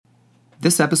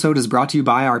This episode is brought to you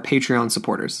by our Patreon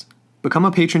supporters. Become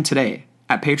a patron today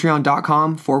at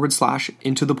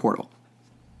patreon.com/intotheportal.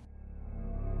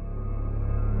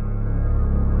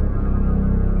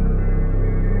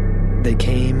 They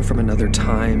came from another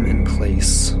time and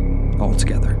place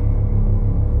altogether.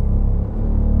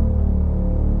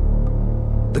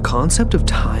 The concept of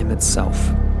time itself,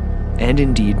 and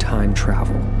indeed time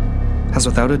travel, has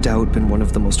without a doubt been one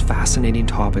of the most fascinating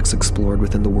topics explored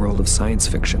within the world of science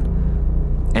fiction,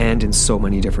 and in so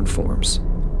many different forms.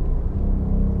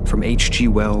 From H.G.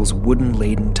 Wells'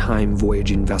 wooden-laden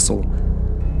time-voyaging vessel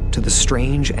to the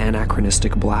strange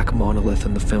anachronistic black monolith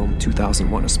in the film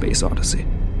 2001: A Space Odyssey.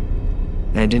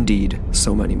 And indeed,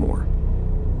 so many more.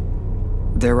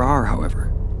 There are,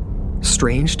 however,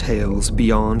 strange tales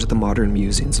beyond the modern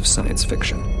musings of science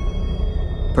fiction,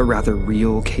 but rather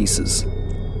real cases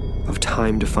of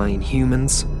time-defying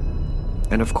humans,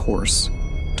 and of course,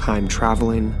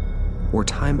 time-traveling or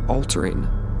time-altering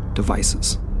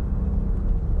devices.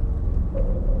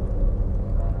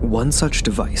 One such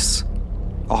device,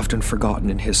 often forgotten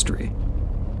in history,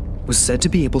 was said to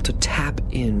be able to tap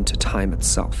into time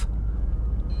itself,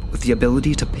 with the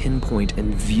ability to pinpoint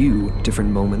and view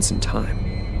different moments in time.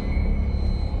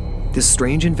 This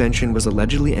strange invention was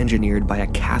allegedly engineered by a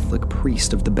Catholic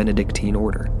priest of the Benedictine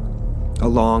order,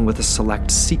 along with a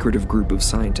select secretive group of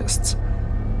scientists.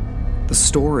 The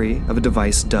story of a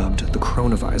device dubbed the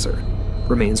Chronovisor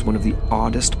remains one of the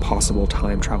oddest possible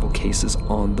time travel cases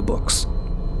on the books.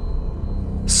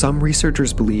 Some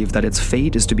researchers believe that its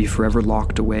fate is to be forever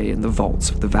locked away in the vaults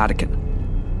of the Vatican.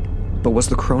 But was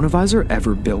the Chronovisor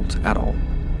ever built at all?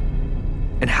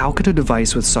 And how could a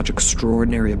device with such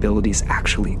extraordinary abilities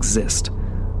actually exist?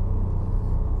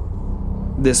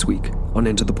 This week on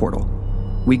Into the Portal,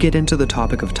 we get into the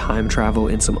topic of time travel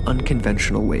in some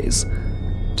unconventional ways,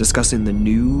 discussing the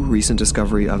recent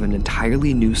discovery of an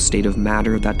entirely new state of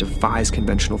matter that defies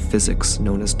conventional physics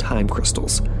known as time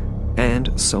crystals, and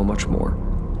so much more.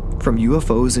 From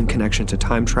UFOs in connection to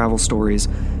time travel stories,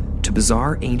 to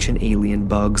bizarre ancient alien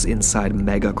bugs inside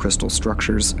mega crystal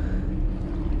structures.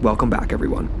 Welcome back,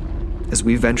 everyone, as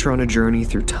we venture on a journey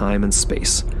through time and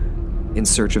space, in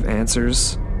search of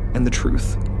answers and the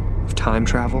truth of time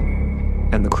travel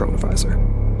and the Chronovisor.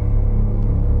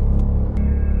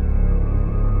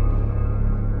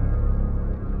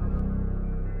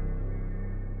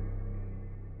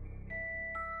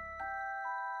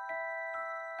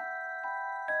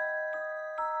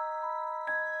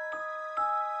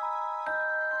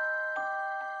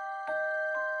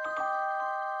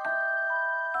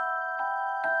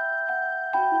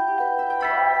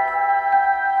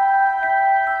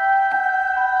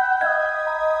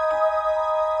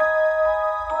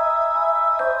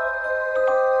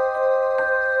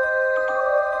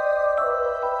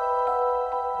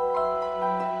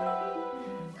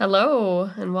 Hello,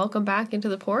 and welcome back into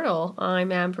the portal.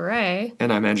 I'm Amber Ray.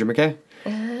 And I'm Andrew McKay.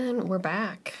 And we're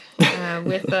back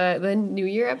with the New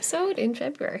Year episode in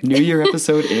February. New Year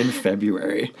episode in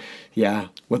February. Yeah.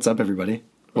 What's up, everybody?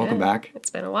 Welcome back. It's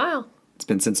been a while. It's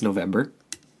been since November.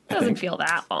 It doesn't feel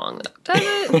that long, though, does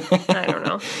it? I don't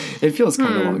know. It feels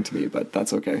kind of long to me, but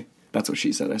that's okay. That's what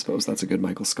she said, I suppose. That's a good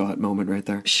Michael Scott moment right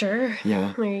there. Sure.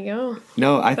 Yeah. There you go.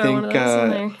 No, I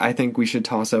think we should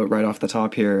toss out right off the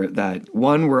top here that,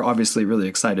 one, we're obviously really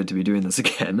excited to be doing this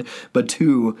again, but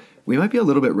two, we might be a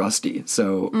little bit rusty,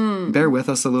 so bear with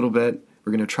us a little bit.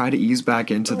 We're going to try to ease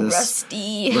back into this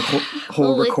rusty.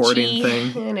 whole recording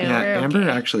thing. I know, Amber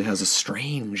actually has a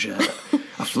strange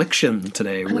affliction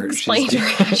today.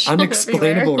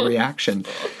 Unexplainable reaction.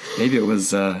 Maybe it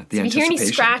was the anticipation. If you hear any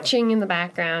scratching in the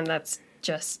background, that's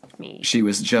just me. She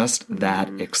was just that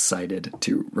excited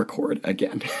to record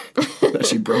again that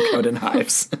she broke out in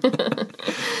hives.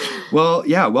 Well,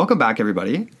 yeah, welcome back,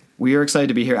 everybody. We are excited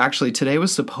to be here. Actually, today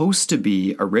was supposed to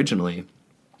be originally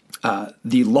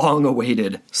the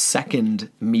long-awaited second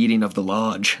meeting of the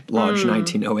Lodge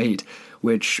 1908,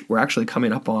 which we're actually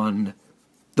coming up on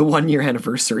the 1-year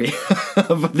anniversary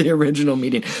of the original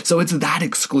meeting. So it's that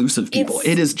exclusive, people.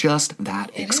 It is just that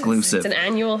exclusive. It's an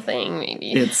annual thing,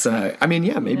 maybe. It's,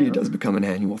 maybe it does become an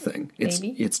annual thing.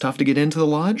 It's tough to get into the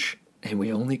Lodge, and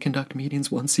we only conduct meetings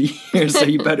once a year, so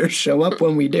you better show up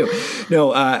when we do.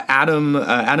 No,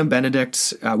 Adam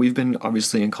Benedict, we've been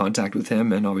obviously in contact with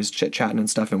him and always chit-chatting and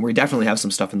stuff, and we definitely have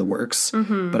some stuff in the works,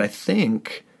 but I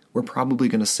think we're probably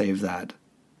going to save that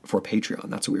for Patreon.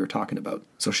 That's what we were talking about.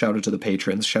 So shout out to the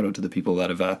patrons, shout out to the people that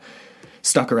have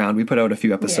stuck around. We put out a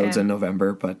few episodes in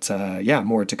November, but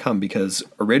more to come, because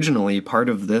originally part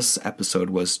of this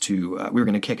episode was to, we were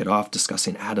going to kick it off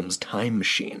discussing Adam's time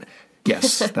machine.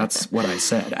 Yes, that's what I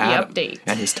said. Adam update.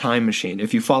 and his time machine.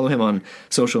 If you follow him on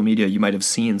social media, you might have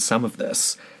seen some of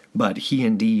this, but he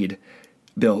indeed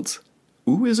built,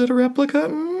 is it a replica?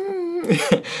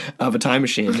 Of a time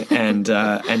machine and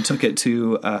took it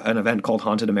to an event called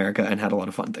Haunted America and had a lot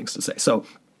of fun things to say. So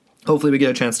hopefully we get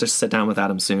a chance to sit down with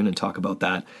Adam soon and talk about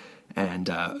that and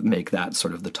make that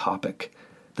sort of the topic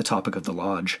of the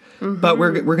lodge. But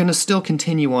we're going to still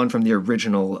continue on from the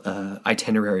original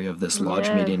itinerary of this lodge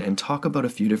meeting and talk about a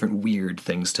few different weird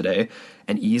things today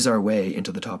and ease our way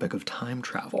into the topic of time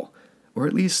travel, or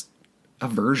at least a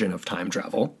version of time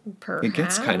travel. Perhaps it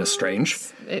gets kind of strange.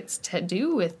 It's to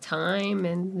do with time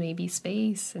and maybe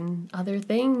space and other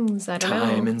things. I don't know.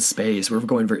 Time and space. We're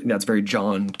going that's very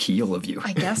John Keel of you.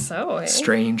 I guess so. Eh?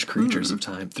 Strange creatures of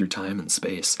time through time and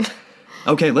space.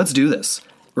 Okay, let's do this.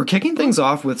 We're kicking things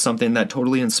off with something that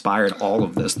totally inspired all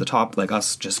of this. The top, like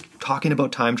us just talking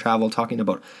about time travel, talking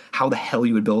about how the hell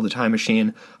you would build a time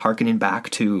machine, hearkening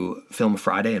back to Film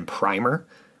Friday and Primer,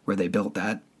 where they built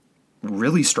that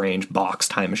really strange box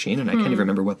time machine, and I can't even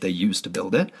remember what they used to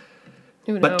build it.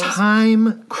 Who knows? But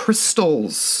time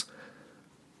crystals.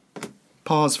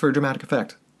 Pause for dramatic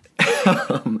effect.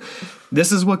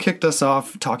 This is what kicked us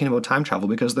off talking about time travel,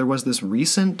 because there was this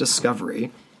recent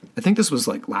discovery. I think this was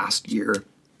like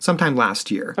sometime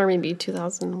last year. Or maybe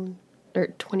 2000 or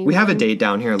 21. We have a date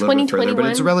down here a little bit further, but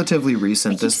it's relatively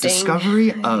recent. This saying.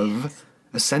 discovery of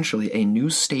essentially a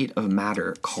new state of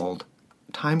matter called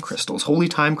time crystals. Holy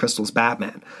time crystals,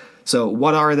 Batman. So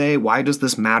what are they? Why does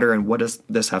this matter? And what does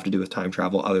this have to do with time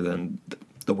travel other than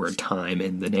the word time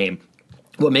in the name?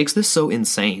 What makes this so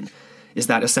insane is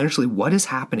that essentially what is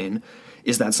happening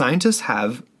is that scientists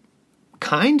have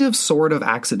kind of sort of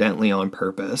accidentally on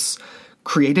purpose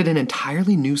created an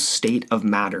entirely new state of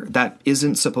matter that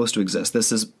isn't supposed to exist.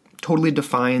 This is totally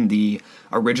defying the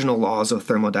original laws of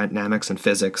thermodynamics and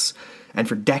physics. And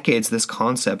for decades, this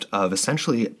concept of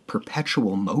essentially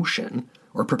perpetual motion,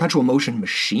 or perpetual motion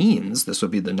machines, this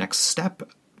would be the next step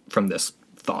from this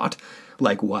thought,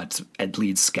 like what Ed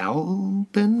Leeds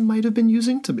Scalden might have been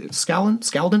using to be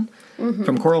Scalden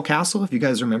from Coral Castle, if you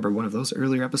guys remember one of those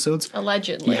earlier episodes.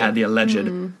 Allegedly. He had the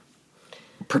alleged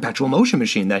perpetual motion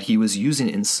machine that he was using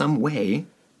in some way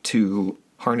to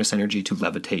harness energy to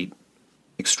levitate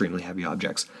extremely heavy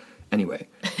objects. Anyway,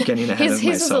 getting ahead of myself.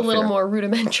 His is a little more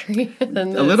rudimentary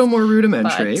than this. A little more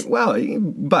rudimentary.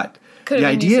 But the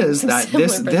idea is that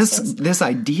this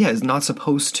idea is not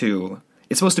supposed to.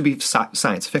 It's supposed to be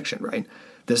science fiction, right?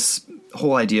 This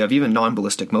whole idea of even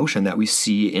non-ballistic motion that we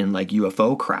see in like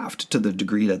UFO craft, to the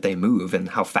degree that they move and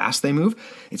how fast they move,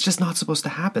 it's just not supposed to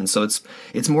happen. So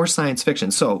it's more science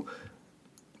fiction. So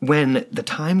when the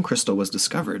time crystal was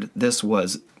discovered, this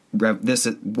was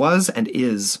and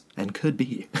is and could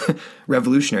be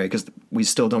revolutionary, because we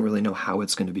still don't really know how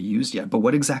it's going to be used yet. But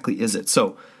what exactly is it?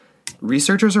 So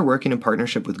researchers are working in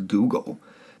partnership with Google.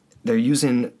 They're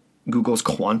using Google's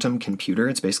quantum computer.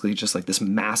 It's basically just like this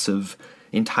massive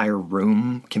entire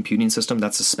room computing system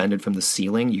that's suspended from the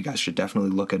ceiling. You guys should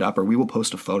definitely look it up, or we will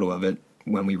post a photo of it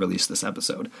when we release this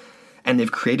episode. And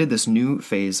they've created this new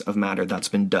phase of matter that's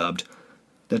been dubbed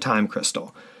the time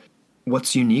crystal.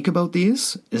 What's unique about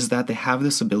these is that they have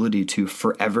this ability to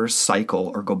forever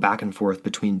cycle or go back and forth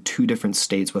between two different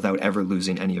states without ever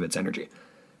losing any of its energy.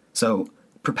 So,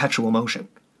 perpetual motion.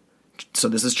 So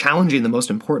this is challenging the most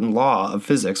important law of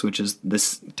physics, which is the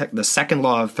second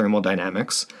law of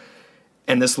thermodynamics.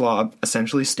 And this law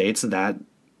essentially states that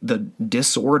the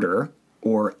disorder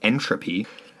or entropy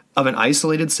of an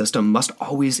isolated system must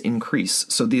always increase.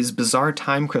 So these bizarre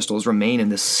time crystals remain in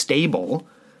this stable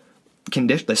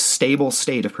condition, the stable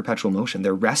state of perpetual motion.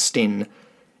 They're resting.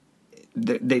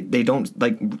 They don't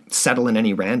like settle in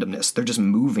any randomness. They're just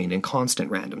moving in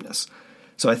constant randomness.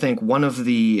 So I think one of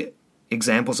the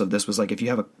examples of this was like if you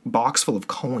have a box full of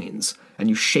coins and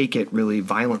you shake it really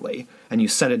violently and you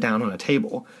set it down on a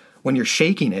table. When you're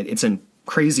shaking it, it's in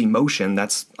crazy motion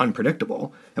that's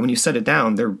unpredictable. And when you set it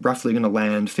down, they're roughly going to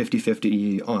land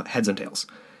 50-50 heads and tails.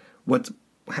 What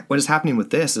is happening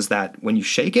with this is that when you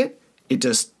shake it,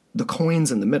 the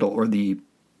coins in the middle, or the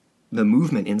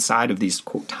movement inside of these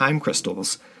quote time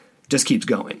crystals, just keeps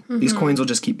going. Mm-hmm. These coins will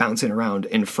just keep bouncing around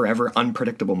in forever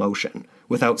unpredictable motion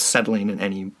without settling in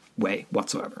any way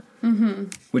whatsoever,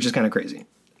 which is kind of crazy.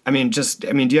 Do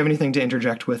you have anything to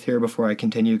interject with here before I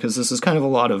continue? Because this is kind of a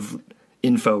lot of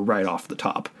info right off the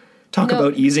top. Talk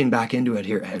about easing back into it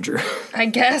here, Andrew. I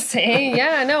guess, hey?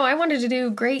 Yeah, no, I wanted to do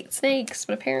great snakes,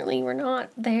 but apparently we're not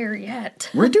there yet.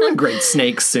 We're doing great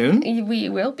snakes soon. We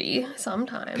will be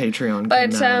sometime. Patreon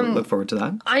but, can look forward to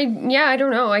that. I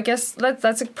don't know. I guess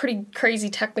that's a pretty crazy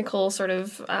technical sort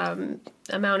of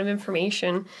amount of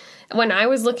information. When I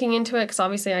was looking into it, because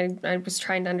obviously I was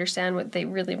trying to understand what they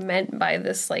really meant by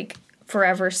this, like,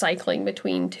 forever cycling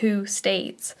between two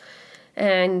states.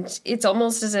 And it's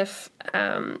almost as if...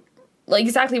 like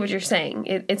exactly what you're saying.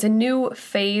 It's a new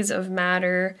phase of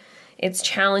matter. It's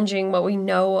challenging what we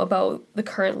know about the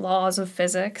current laws of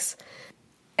physics.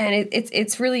 And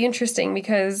it's really interesting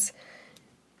because,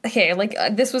 okay, like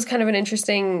this was kind of an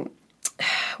interesting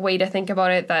way to think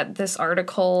about it, that this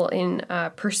article in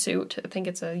Pursuit, I think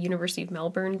it's a University of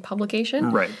Melbourne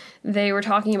publication. Right. They were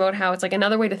talking about how it's like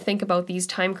another way to think about these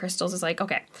time crystals is like,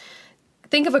 okay,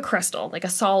 think of a crystal, like a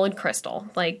solid crystal,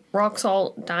 like rock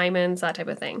salt, diamonds, that type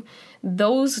of thing.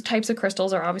 Those types of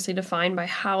crystals are obviously defined by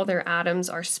how their atoms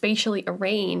are spatially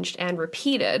arranged and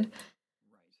repeated.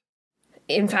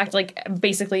 In fact, like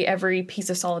basically every piece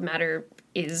of solid matter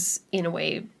is in a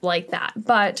way like that.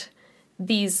 But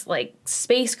these like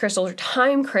space crystals or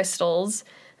time crystals,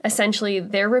 essentially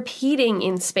they're repeating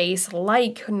in space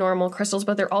like normal crystals,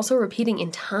 but they're also repeating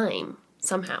in time.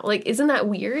 Somehow, like, isn't that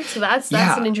weird? So that's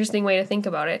an interesting way to think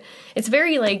about it. It's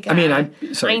very like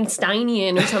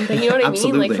Einsteinian or something. You know what I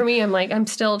mean? Like for me, I'm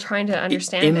still trying to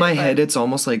understand. In my head, it's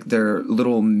almost like they're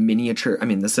little miniature. I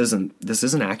mean, this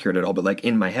isn't accurate at all. But like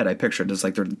in my head, I pictured it as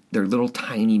like they're little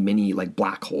tiny mini like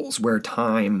black holes where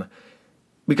time,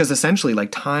 because essentially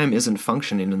like time isn't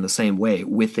functioning in the same way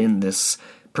within this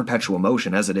perpetual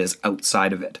motion as it is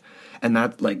outside of it, and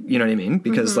that like you know what I mean?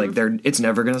 Because like it's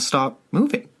never going to stop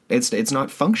moving. It's not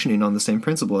functioning on the same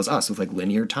principle as us with like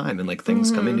linear time and like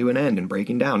things coming to an end and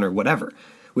breaking down or whatever,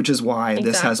 which is why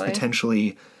this has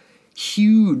potentially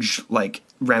huge like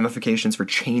ramifications for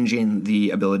changing the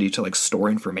ability to like store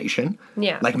information.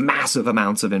 Yeah. Like massive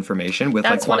amounts of information with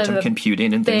like quantum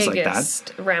computing and things like that.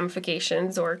 Biggest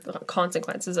ramifications or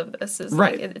consequences of this is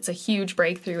right. Like, it's a huge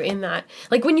breakthrough in that.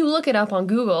 Like when you look it up on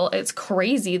Google, it's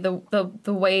crazy the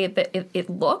way that it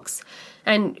looks.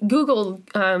 And Google's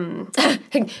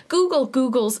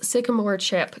Sycamore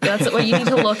chip. That's what you need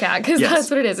to look at because that's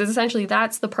what it is. It's essentially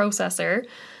that's the processor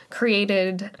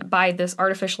created by this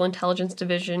artificial intelligence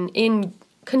division in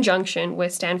conjunction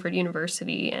with Stanford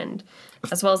University and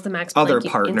as well as the Max Planck other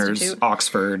partners, Institute.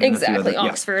 Oxford. Exactly,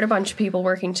 Oxford, a bunch of people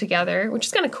working together, which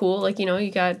is kind of cool. Like, you know,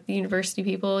 you got the university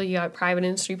people, you got private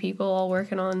industry people all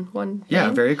working on one thing. Yeah,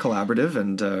 very collaborative.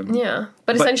 And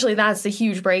But essentially that's the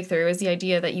huge breakthrough is the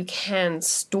idea that you can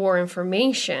store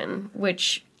information,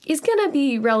 which is going to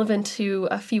be relevant to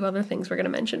a few other things we're going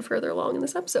to mention further along in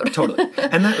this episode. Totally.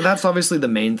 And that's obviously the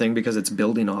main thing because it's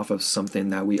building off of something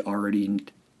that we already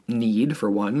need for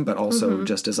one, but also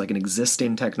just as like an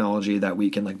existing technology that we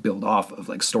can like build off of,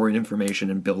 like storing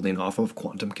information and building off of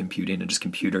quantum computing and just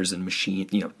computers and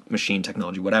machine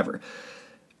technology, whatever.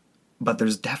 But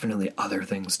there's definitely other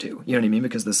things too. You know what I mean?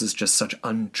 Because this is just such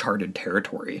uncharted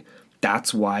territory.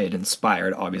 That's why it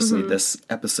inspired, obviously, this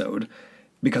episode.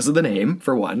 Because of the name,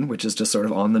 for one, which is just sort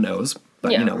of on the nose.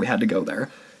 But, you know, we had to go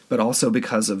there. But also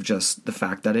because of just the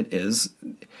fact that it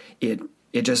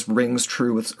just rings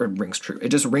true. It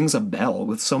just rings a bell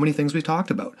with so many things we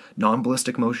talked about.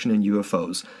 Non-ballistic motion in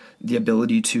UFOs. The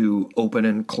ability to open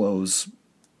and close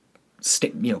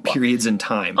periods in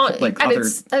time. At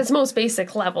its most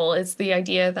basic level, it's the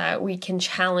idea that we can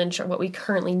challenge what we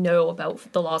currently know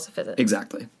about the laws of physics.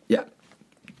 Exactly. Yeah.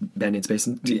 Bending space.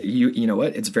 You know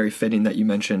what? It's very fitting that you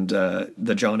mentioned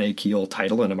the John A. Keel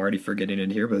title, and I'm already forgetting it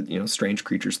here, but, you know, Strange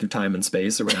Creatures Through Time and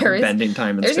Space, or whatever, Bending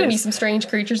Time and Space. There's going to be some strange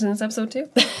creatures in this episode, too.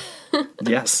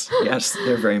 Yes,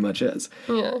 there very much is.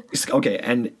 Yeah. Okay,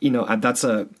 and, you know, that's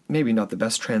maybe not the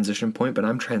best transition point, but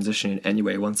I'm transitioning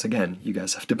anyway. Once again, you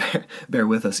guys have to bear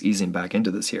with us easing back into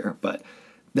this here, but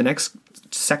the next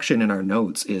section in our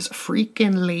notes is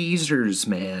freaking lasers,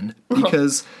 man,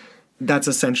 because... That's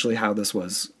essentially how this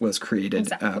was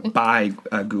created by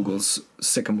Google's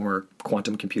Sycamore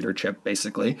quantum computer chip,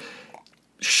 basically.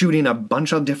 Shooting a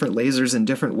bunch of different lasers in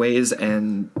different ways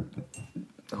and...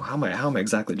 how am I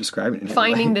exactly describing it?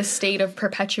 Finding this state of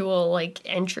perpetual, like,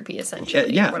 entropy,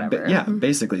 essentially.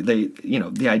 Basically.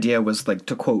 The idea was, like,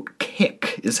 to quote,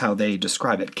 kick is how they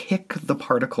describe it. Kick the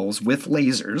particles with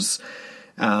lasers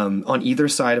on either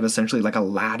side of essentially, like, a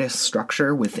lattice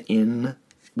structure within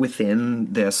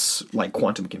this like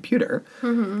quantum computer,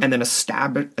 and then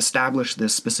establish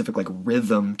this specific like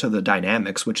rhythm to the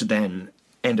dynamics, which then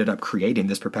ended up creating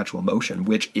this perpetual motion,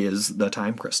 which is the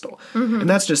time crystal. And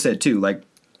that's just it too. Like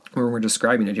when we're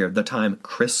describing it here, the time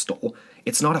crystal,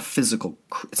 it's not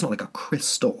like a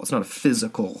crystal. It's not a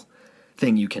physical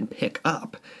thing you can pick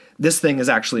up. This thing is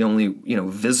actually only,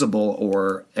 visible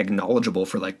or acknowledgeable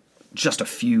for like just a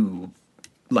few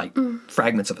like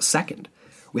fragments of a second.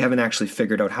 We haven't actually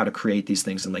figured out how to create these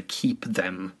things and like keep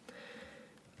them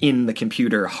in the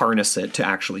computer, harness it to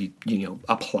actually,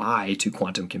 apply to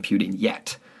quantum computing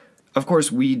yet. Of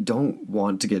course, we don't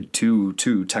want to get too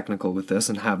technical with this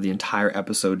and have the entire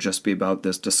episode just be about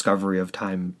this discovery of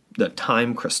the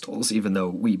time crystals, even though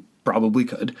we probably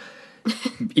could.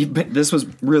 This was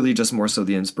really just more so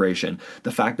the inspiration.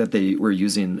 The fact that they were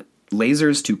using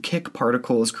lasers to kick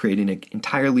particles, creating an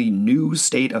entirely new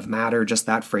state of matter. Just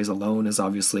that phrase alone is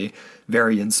obviously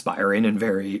very inspiring and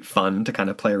very fun to kind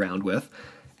of play around with.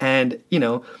 And,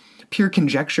 pure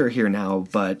conjecture here now,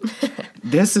 but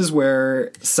this is where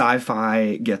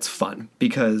sci-fi gets fun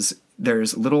because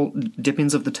there's little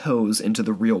dippings of the toes into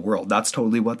the real world. That's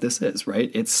totally what this is,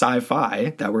 right? It's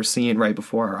sci-fi that we're seeing right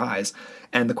before our eyes.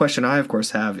 And the question I, of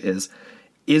course, have is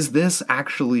this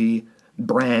actually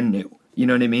brand new? You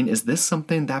know what I mean? Is this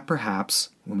something that perhaps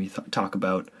when we talk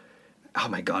about, oh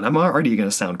my God, I'm already going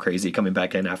to sound crazy coming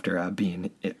back in after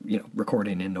being,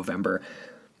 recording in November.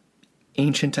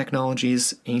 Ancient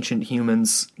technologies, ancient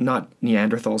humans, not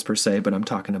Neanderthals per se, but I'm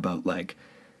talking about like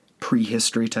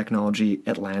prehistory technology,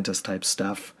 Atlantis type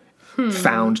stuff,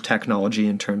 found technology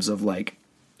in terms of like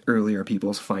earlier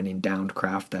people's finding downed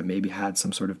craft that maybe had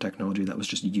some sort of technology that was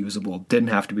just usable, didn't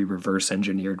have to be reverse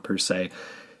engineered per se.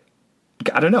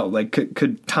 I don't know, like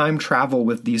could time travel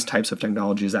with these types of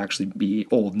technologies actually be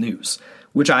old news?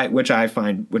 Which I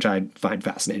find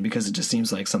fascinating because it just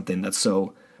seems like something that's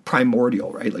so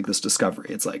primordial, right? Like this discovery.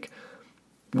 It's like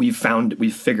we've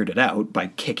figured it out by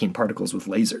kicking particles with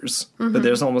lasers. But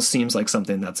there's almost seems like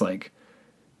something that's like,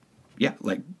 yeah,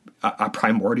 like a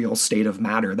primordial state of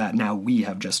matter that now we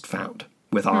have just found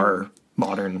with our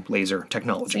modern laser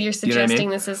technology. So you're suggesting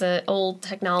this is an old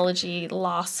technology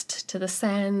lost to the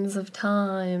sands of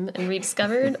time and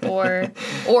rediscovered, or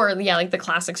yeah, like the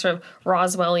classic sort of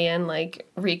Roswellian like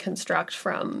reconstruct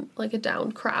from like a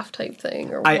downed craft type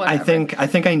thing, or whatever. I think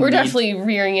we're definitely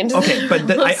rearing into. Okay, but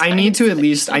I need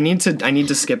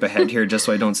to skip ahead here just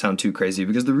so I don't sound too crazy,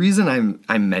 because the reason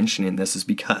I'm mentioning this is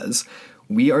because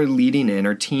we are leading in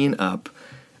or teeing up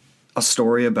a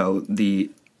story about the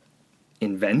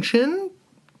invention,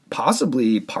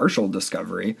 possibly partial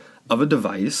discovery, of a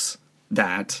device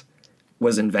that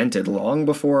was invented long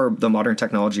before the modern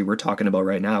technology we're talking about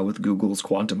right now with Google's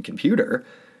quantum computer,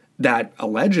 that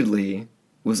allegedly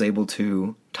was able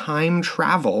to time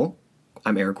travel,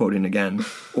 I'm air quoting again,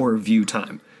 or view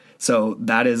time. So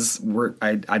that is,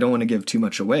 I don't want to give too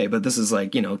much away, but this is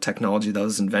like, technology that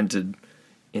was invented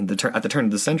at the turn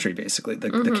of the century, basically,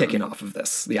 the kicking off of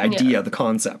this, the idea, the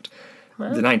concept.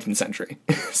 The 19th century.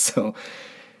 So,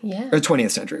 yeah. Or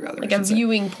 20th century, rather. Like a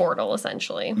viewing portal,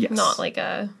 essentially. Yes. Not like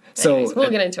a... Anyways, so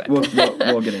we'll get into it. We'll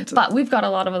get into it. But we've got a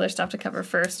lot of other stuff to cover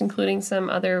first, including some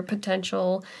other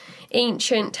potential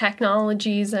ancient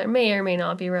technologies that may or may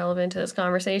not be relevant to this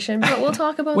conversation, but we'll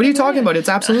talk about What are you talking about? It's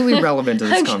absolutely relevant to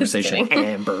this conversation,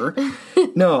 Amber.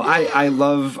 No, I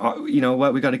love, you know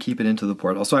what, we got to keep it into the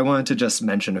portal. So I wanted to just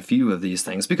mention a few of these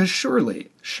things, because surely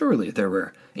there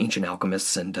were ancient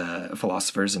alchemists and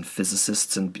philosophers and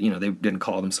physicists, and, they didn't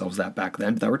call themselves that back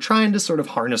then, but that were trying to sort of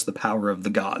harness the power of the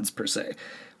gods, per se,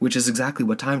 which is exactly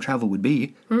what time travel would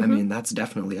be. I mean, that's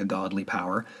definitely a godly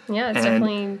power. Yeah, it's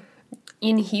definitely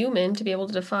inhuman to be able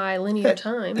to defy linear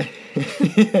time.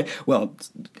 Well,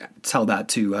 tell that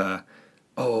to,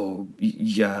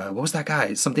 what was that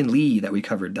guy? Something Lee that we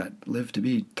covered that lived to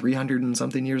be 300 and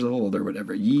something years old or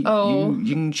whatever. Ying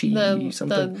Chi,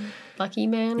 something. The Lucky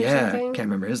Man or something? something? Can't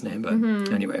remember his name, but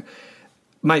anyway.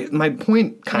 My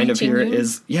point kind Li of here Qingyun?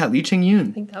 is, Li Qingyun.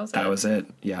 I think that was it.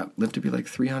 Yeah, lived to be like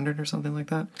 300 or something like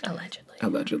that.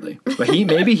 Allegedly. But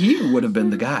maybe he would have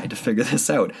been the guy to figure this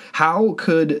out. How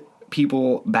could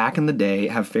people back in the day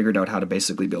have figured out how to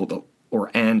basically build or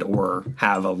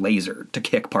have a laser to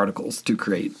kick particles to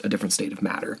create a different state of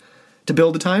matter, to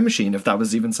build a time machine, if that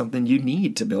was even something you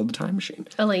need to build a time machine?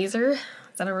 A laser? Is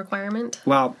that a requirement?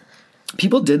 Well,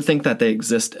 people did think that they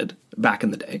existed back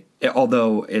in the day,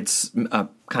 although it's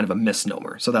kind of a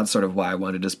misnomer. So that's sort of why I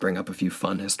wanted to just bring up a few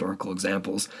fun historical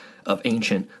examples of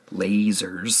ancient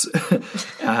lasers.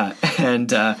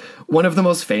 And one of the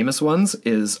most famous ones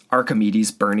is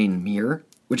Archimedes' burning mirror,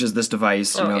 which is this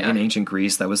device in ancient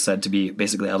Greece that was said to be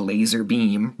basically a laser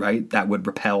beam, right, that would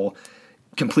repel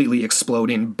completely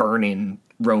exploding, burning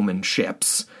Roman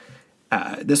ships.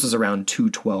 This was around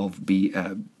 212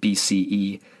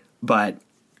 BCE. But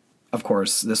of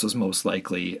course, this was most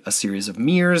likely a series of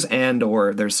mirrors, and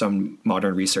or there's some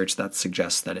modern research that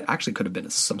suggests that it actually could have been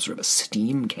some sort of a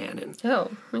steam cannon.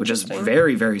 Oh, which is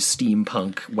very, very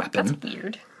steampunk weapon. That's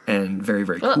weird. And very,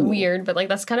 very cool. Not weird, but like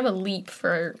that's kind of a leap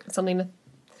for something to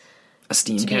a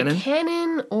steam to cannon? be a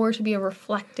cannon or to be a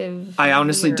reflective I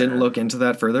honestly mirror. didn't look into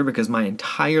that further because my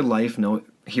entire life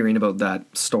hearing about that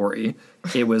story,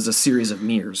 it was a series of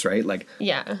mirrors, right? Like,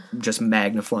 yeah, just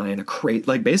magnifying a crate.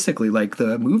 Like, basically, like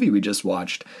the movie we just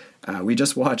watched. We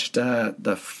just watched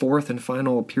the fourth and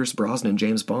final Pierce Brosnan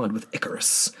James Bond with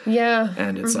Icarus. yeah.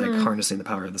 And it's like harnessing the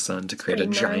power of the sun to create a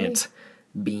pretty giant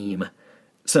beam.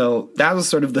 So that was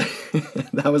sort of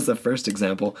that was the first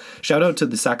example. Shout out to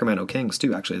the Sacramento Kings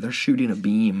too. Actually, they're shooting a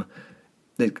beam.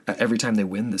 Every time they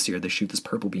win this year, they shoot this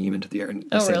purple beam into the air and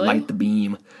they say really? "light the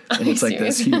beam," and it's like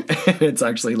this. It's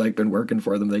actually like been working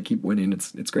for them. They keep winning.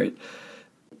 It's great.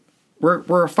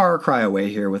 We're a far cry away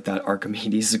here with that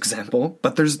Archimedes example,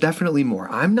 but there's definitely more.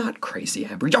 I'm not crazy,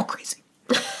 Amber. You're crazy.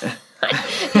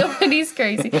 Nobody's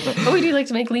crazy, but we do like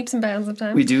to make leaps and bounds of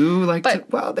time. We do like to.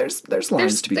 Well, there's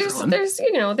lines to be drawn.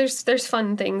 There's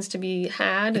fun things to be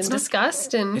had and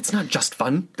discussed, and it's not just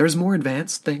fun. There's more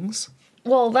advanced things.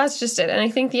 well, that's just it. And I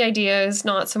think the idea is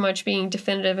not so much being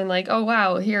definitive and like, oh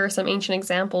wow, here are some ancient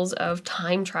examples of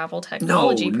time travel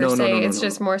technology per se. It's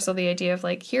just more so the idea of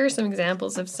like, here are some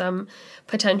examples of some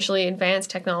potentially advanced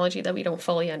technology that we don't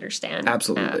fully understand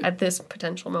Absolutely. At this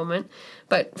potential moment.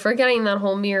 But forgetting that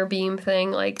whole mirror beam thing,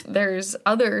 like there's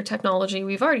other technology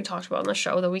we've already talked about on the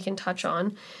show that we can touch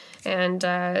on. And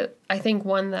I think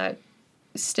one that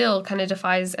still kind of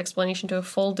defies explanation to a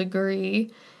full degree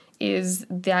is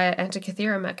that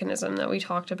Antikythera mechanism that we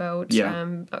talked about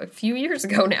a few years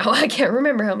ago now. I can't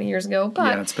remember how many years ago,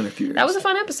 but yeah, it's been a few years. That was a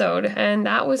fun episode, and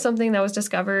that was something that was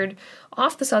discovered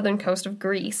off the southern coast of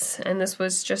Greece, and this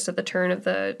was just at the turn of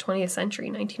the 20th century,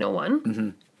 1901. Mm-hmm.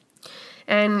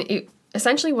 And it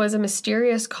essentially was a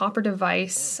mysterious copper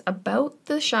device about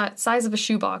the size of a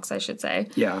shoebox, I should say.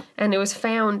 Yeah. And it was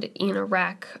found in a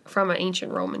wreck from an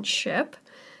ancient Roman ship.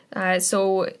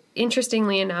 So,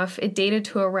 interestingly enough, it dated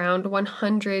to around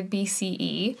 100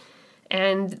 BCE,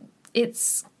 and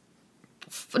it's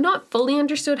not fully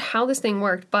understood how this thing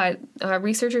worked, but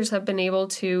researchers have been able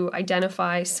to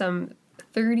identify some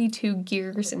 32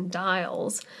 gears and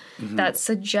dials that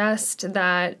suggest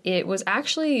that it was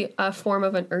actually a form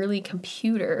of an early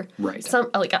computer, right?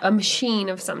 Like a machine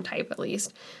of some type, at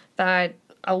least, that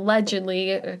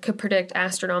allegedly could predict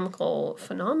astronomical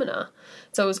phenomena.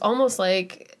 So it was almost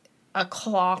like a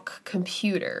clock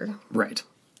computer. Right.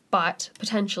 But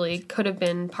potentially could have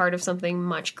been part of something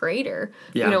much greater.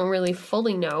 Yeah. We don't really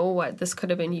fully know what this could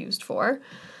have been used for.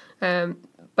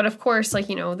 But of course, like,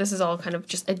 this is all kind of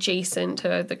just adjacent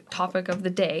to the topic of the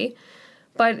day.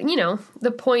 But,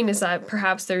 the point is that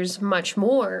perhaps there's much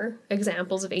more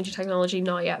examples of ancient technology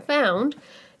not yet found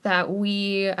that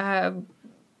we...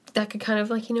 that could kind of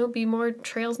like, be more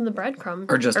trails in the breadcrumb.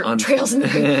 Or just trails in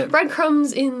the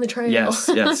breadcrumbs in the trail. Yes.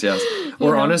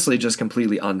 Or honestly, just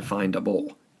completely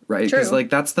unfindable, right? Because like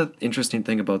that's the interesting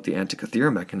thing about the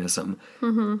Antikythera mechanism.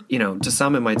 Mm-hmm. To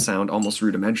some it might sound almost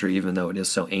rudimentary, even though it is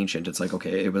so ancient. It's like,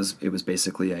 okay, it was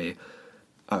basically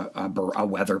a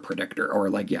weather predictor, or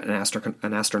like an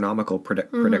astronomical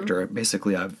predictor,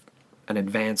 basically of an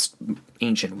advanced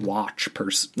ancient watch per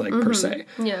se.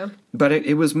 Yeah. But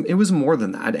it was more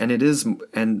than that, and it is,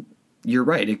 and you're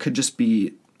right, it could just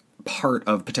be part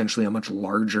of potentially a much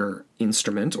larger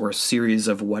instrument or a series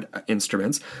of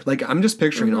instruments. Like I'm just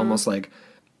picturing almost like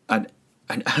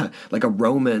like a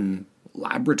Roman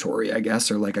laboratory, I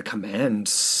guess, or like a command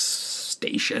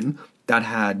station that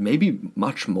had maybe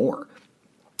much more.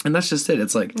 And that's just it.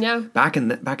 It's like back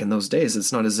in those days,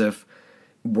 it's not as if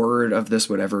word of this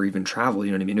would ever even travel,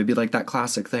 you know what I mean? It would be like that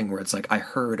classic thing where it's like, I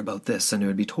heard about this, and it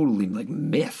would be totally like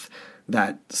myth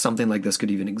that something like this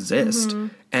could even exist.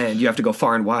 And you have to go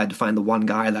far and wide to find the one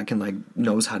guy that can like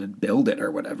knows how to build it or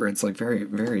whatever. It's like very,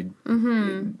 very,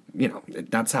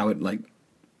 that's how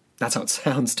it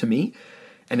sounds to me.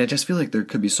 And I just feel like there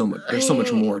could be so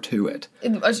much more to it.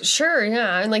 Sure,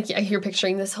 yeah. And like you're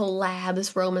picturing this whole lab,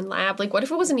 this Roman lab. Like what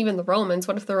if it wasn't even the Romans?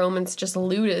 What if the Romans just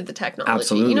looted the technology?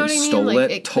 Absolutely. You know what I mean? Stole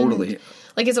like, it totally.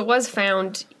 Like as it was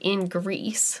found in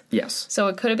Greece. Yes. So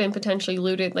it could have been potentially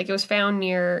looted. Like it was found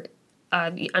near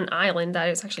an island that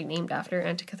is actually named after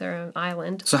Antikythera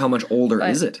Island. So how much older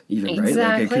is it even, right?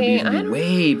 Like it could be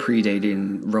way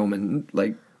predating Roman,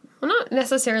 like... Well, not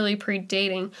necessarily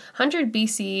predating. 100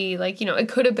 BC, like, it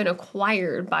could have been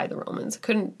acquired by the Romans. It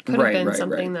could have been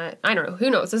something that, I don't know, who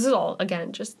knows? This is all,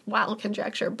 again, just wild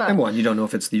conjecture. But and you don't know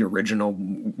if it's the original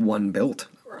one built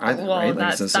either, Well, right?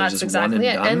 that's it's just exactly one it.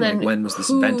 and done. And then Like, when was this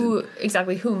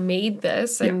invented? who made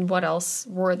this and what else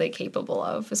were they capable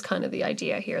of is kind of the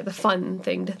idea here, the fun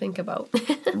thing to think about.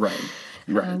 Right.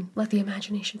 Right. Let the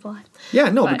imagination fly. Yeah,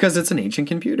 no, because it's an ancient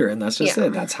computer, and that's just Yeah.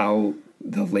 it. That's how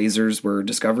the lasers were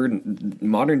discovered in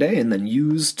modern day and then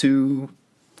used to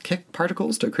kick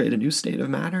particles to create a new state of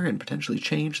matter and potentially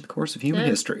change the course of human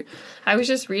history. I was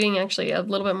just reading actually a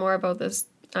little bit more about this,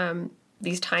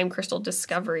 these time crystal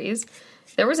discoveries.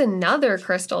 There was another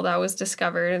crystal that was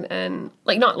discovered, and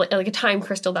not like a time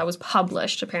crystal that was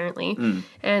published apparently,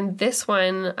 and this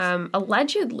one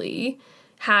allegedly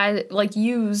had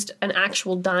used an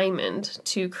actual diamond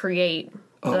to create.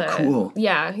 Cool.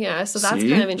 Yeah. So that's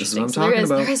See? kind of This is what interesting. I'm So talking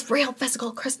about. there is real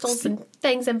physical crystals and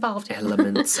things involved.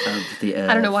 Elements of the earth.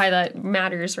 I don't know why that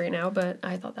matters right now, but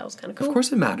I thought that was kind of cool. Of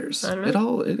course it matters. I don't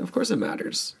know. Of course it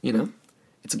matters, you know?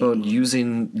 It's about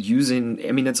using,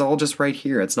 I mean, it's all just right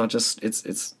here. It's not just,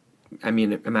 it's, I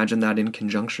mean, imagine that in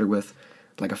conjunction with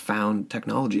like a found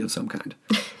technology of some kind.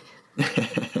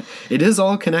 It is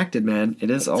all connected, man. It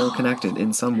is all connected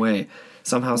in some way,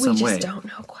 somehow, some way. We just don't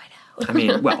know quite how. I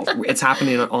mean, well, it's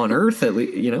happening on Earth, at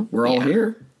least, you know? We're all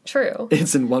here. True.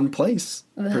 It's in one place.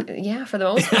 For the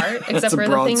most part, except for the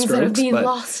broad things that have strokes, been but-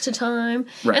 lost to time.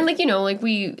 Right.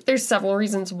 And there's several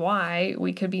reasons why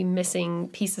we could be missing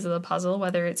pieces of the puzzle,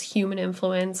 whether it's human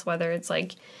influence, whether it's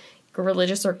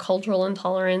religious or cultural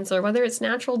intolerance, or whether it's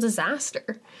natural disaster.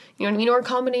 You know what I mean? Or a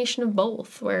combination of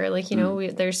both, where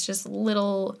there's just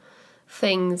little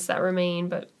things that remain,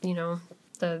 but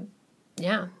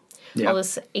all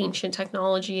this ancient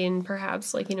technology and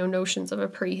perhaps notions of a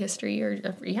prehistory or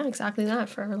exactly that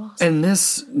forever lost. And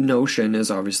this notion is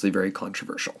obviously very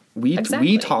controversial.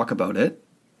 We talk about it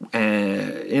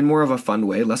in more of a fun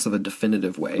way, less of a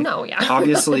definitive way. No, yeah.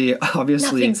 Obviously,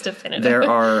 Nothing's definitive. There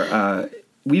are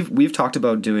we've talked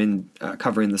about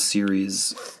covering the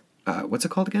series. What's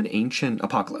it called again? Ancient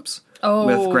Apocalypse.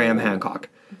 With Graham Hancock.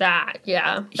 That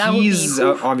He's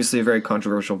obviously a very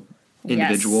controversial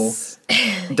individual. Yes.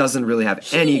 Doesn't really have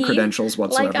any credentials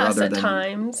whatsoever, like us other at than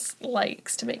times,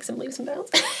 likes to make some leaps and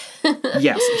bounds.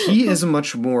 Yes, he is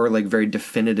much more very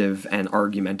definitive and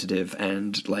argumentative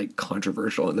and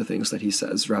controversial in the things that he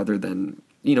says, rather than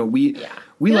we he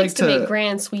like likes to make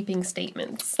grand sweeping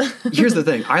statements. Here's the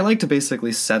thing: I like to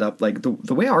basically set up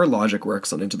the way our logic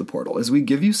works on Into the Portal is we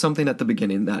give you something at the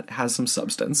beginning that has some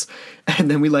substance, and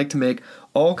then we like to make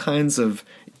all kinds of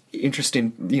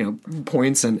interesting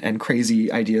points and crazy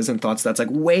ideas and thoughts that's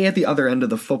way at the other end of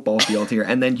the football field here,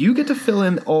 and then you get to fill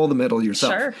in all the middle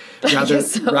yourself. Sure.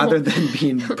 rather than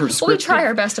being prescriptive. Well, we try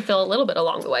our best to fill a little bit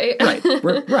along the way.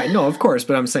 Right. No, of course,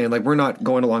 but I'm saying we're not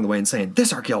going along the way and saying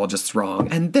this archaeologist's wrong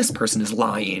and this person is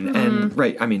lying and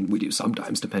right. I mean, we do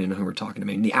sometimes depending on who we're talking to. I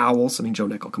mean, the Owls. I mean, Joe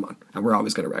Nickel. Come on, and we're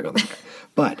always going to rag on that guy.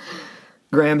 But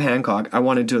Graham Hancock, I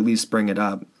wanted to at least bring it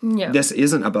up. Yeah. This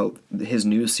isn't about his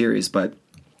new series, but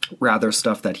rather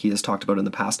stuff that he has talked about in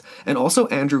the past. And also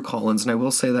Andrew Collins, and I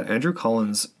will say that Andrew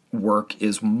Collins' work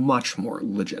is much more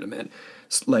legitimate.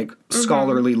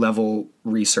 Scholarly level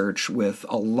research with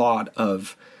a lot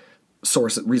of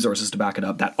resources to back it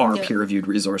up that are peer-reviewed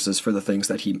resources for the things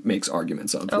that he makes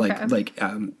arguments of. Okay.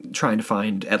 Trying to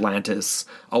find Atlantis,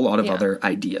 a lot of other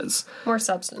ideas. More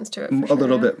substance to it, A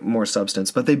little bit more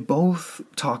substance. But they both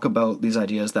talk about these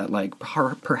ideas that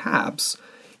perhaps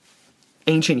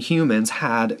ancient humans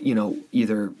had,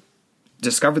 either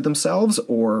discovered themselves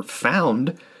or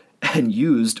found and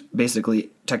used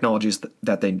basically technologies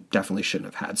that they definitely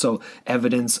shouldn't have had. So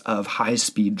evidence of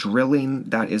high-speed drilling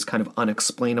that is kind of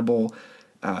unexplainable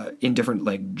in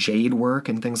different jade work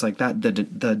and things like that. The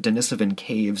Denisovan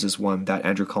Caves is one that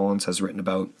Andrew Collins has written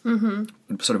about,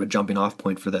 sort of a jumping off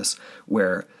point for this,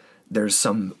 where there's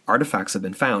some artifacts have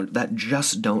been found that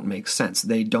just don't make sense.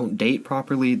 They don't date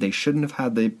properly. They shouldn't have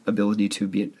had the ability to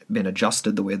been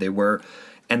adjusted the way they were.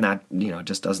 And that,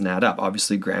 just doesn't add up.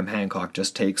 Obviously, Graham Hancock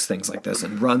just takes things like this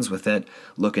and runs with it,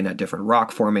 looking at different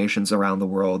rock formations around the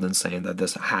world and saying that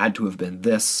this had to have been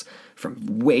this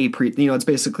from way it's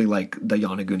basically like the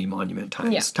Yonaguni Monument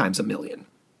times a million.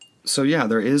 So yeah,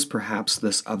 there is perhaps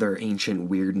this other ancient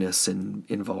weirdness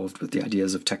involved with the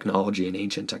ideas of technology and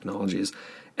ancient technologies.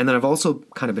 And then I've also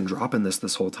kind of been dropping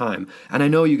this whole time. And I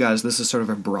know, you guys, this is sort of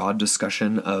a broad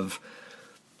discussion of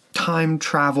time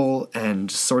travel and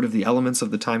sort of the elements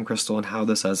of the time crystal and how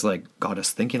this has got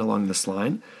us thinking along this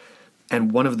line.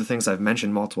 And one of the things I've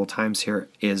mentioned multiple times here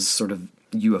is sort of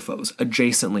UFOs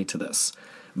adjacently to this.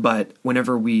 But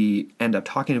whenever we end up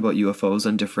talking about UFOs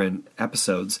in different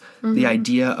episodes, the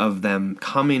idea of them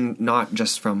coming not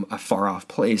just from a far off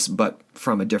place, but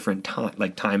from a different time,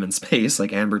 time and space,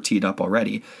 like Amber teed up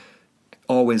already,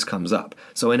 always comes up.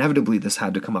 So inevitably this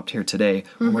had to come up here today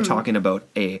when we're talking about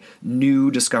a new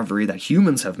discovery that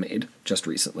humans have made just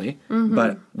recently,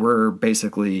 but we're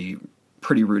basically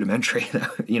pretty rudimentary.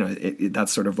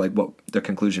 That's sort of like what the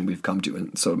conclusion we've come to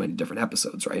in so many different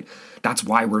episodes, right? That's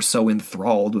why we're so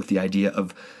enthralled with the idea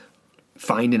of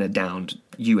finding a downed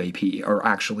UAP or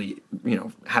actually,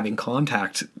 having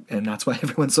contact. And that's why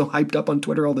everyone's so hyped up on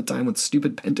Twitter all the time with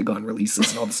stupid Pentagon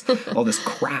releases and all this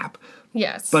crap.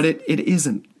 Yes. But it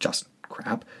isn't just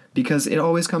crap, because it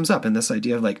always comes up in this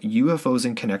idea of like UFOs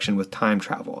in connection with time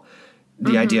travel.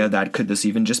 The idea that could this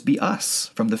even just be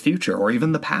us from the future or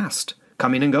even the past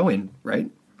coming and going, right?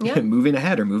 Yeah. Moving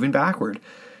ahead or moving backward.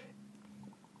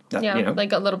 That,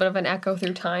 like a little bit of an echo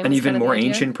through time. An even more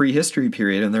ancient prehistory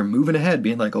period, and they're moving ahead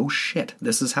being like, oh shit,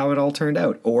 this is how it all turned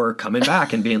out. Or coming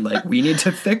back and being like, we need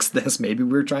to fix this. Maybe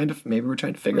we're trying to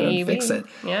figure out and fix it.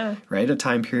 Yeah. Right? A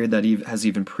time period that has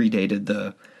even predated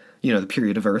the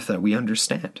period of Earth that we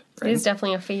understand. Right? It is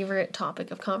definitely a favorite topic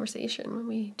of conversation when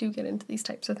we do get into these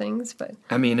types of things. But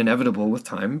I mean, inevitable with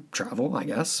time travel, I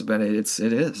guess. But it's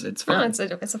fun. No,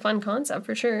 it's a fun concept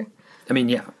for sure. I mean,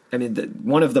 yeah. I mean,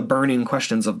 one of the burning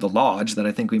questions of the Lodge that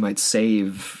I think we might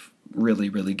save really,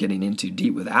 really getting into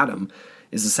deep with Adam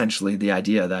is essentially the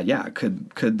idea that, yeah, could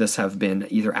this have been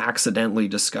either accidentally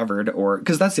discovered or...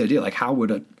 Because that's the idea, like, how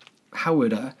would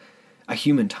a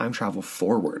human time travel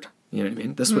forward? You know what I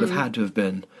mean? This would have had to have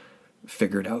been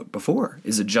figured out before.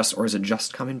 Is it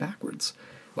just coming backwards?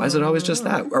 Why is it always just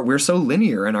that? We're so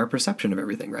linear in our perception of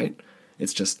everything, right?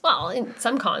 It's just... Well, in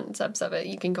some concepts of it,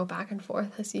 you can go back and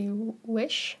forth as you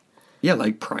wish. Yeah,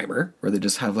 like Primer, where they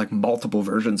just have like multiple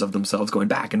versions of themselves going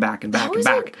back and back and back and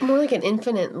back. More like an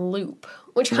infinite loop,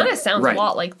 which kind of sounds a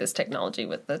lot like this technology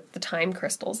with the time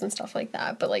crystals and stuff like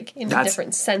that, but like in a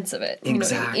different sense of it.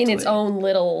 Exactly. In its own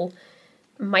little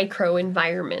micro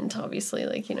environment, obviously,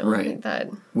 like, right. like that.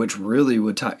 Which really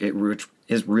which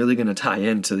is really going to tie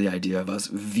into the idea of us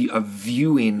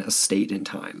viewing a state in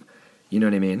time. You know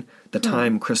what I mean? The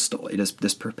time crystal, it is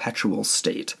this perpetual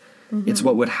state. It's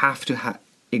what would have to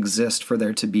exist for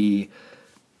there to be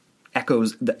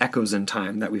the echoes in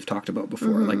time that we've talked about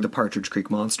before, like the Partridge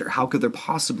Creek Monster. How could there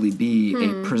possibly be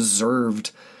a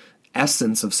preserved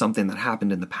essence of something that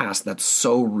happened in the past that's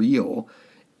so real,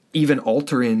 even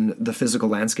altering the physical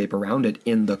landscape around it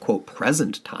in the, quote,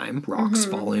 present time, rocks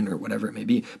falling or whatever it may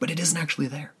be, but it isn't actually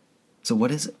there. So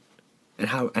what is it? And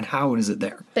how is it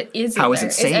there? But how is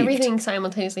it saved? Is everything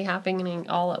simultaneously happening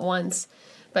all at once?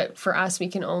 But for us, we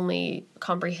can only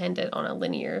comprehend it on a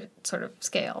linear sort of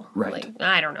scale. Right. Like,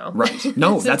 I don't know. Right.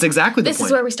 No, that's exactly the point. This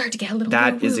is where we start to get a little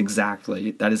That is exactly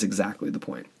the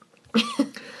point.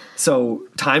 So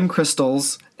time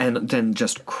crystals and then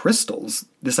just crystals,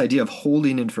 this idea of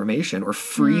holding information or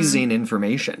freezing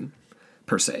information,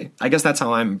 per se. I guess that's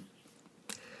how I'm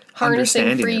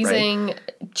harnessing, freezing, right?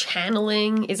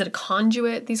 Channeling. Is it a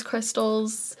conduit, these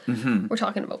crystals? We're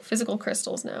talking about physical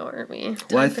crystals now, aren't we?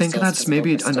 Well, I think that's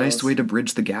maybe a nice way to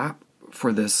bridge the gap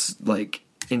for this, like,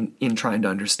 in trying to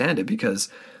understand it, because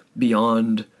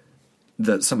beyond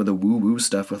some of the woo-woo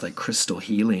stuff with, like, crystal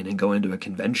healing and going to a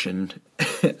convention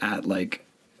at, like,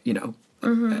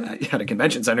 at a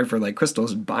convention center for like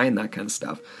crystals and buying that kind of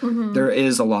stuff. There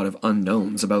is a lot of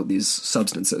unknowns about these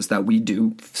substances that we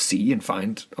do see and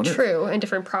find on Earth. True, and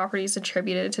different properties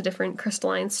attributed to different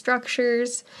crystalline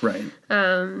structures. Right.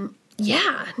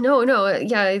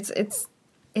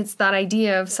 It's that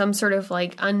idea of some sort of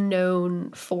like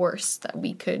unknown force that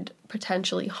we could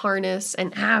potentially harness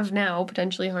and have now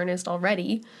potentially harnessed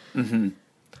already.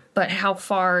 But how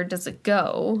far does it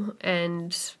go,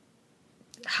 and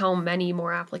how many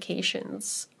more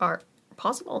applications are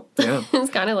possible? Yeah.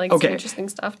 It's kind of like some interesting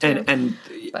stuff too. And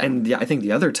I think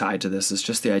the other tie to this is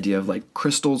just the idea of like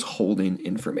crystals holding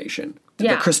information.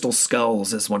 Yeah. The crystal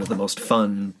skulls is one of the most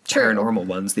fun paranormal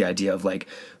ones. The idea of like,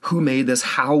 who made this?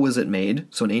 How was it made?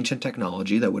 So an ancient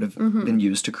technology that would have been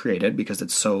used to create it, because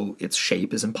its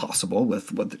shape is impossible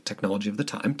with what the technology of the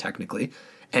time, technically.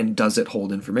 And does it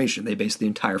hold information? They based the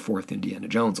entire fourth Indiana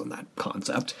Jones on that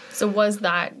concept. So was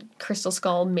that crystal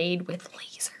skull made with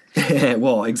lasers?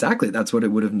 Well, exactly. That's what it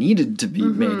would have needed to be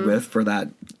made with for that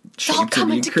shape to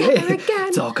be created.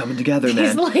 It's all coming together,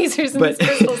 man. These lasers and these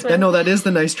crystals, man. No, that is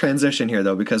the nice transition here,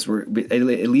 though, because at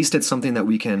least it's something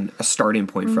that a starting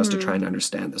point for us to try and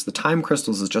understand this. The time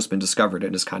crystals has just been discovered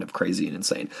and is kind of crazy and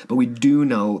insane. But we do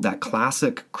know that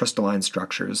classic crystalline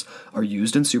structures are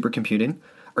used in supercomputing,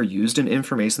 are used in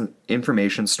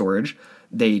information storage.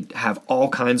 They have all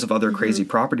kinds of other crazy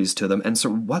properties to them. And so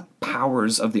what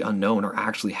powers of the unknown are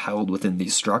actually held within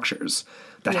these structures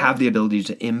that have the ability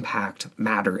to impact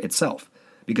matter itself?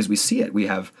 Because we see it. We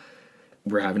have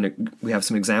we have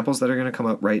some examples that are going to come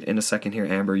up right in a second here.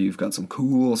 Amber, you've got some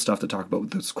cool stuff to talk about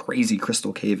with this crazy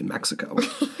crystal cave in Mexico,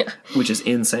 which is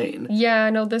insane.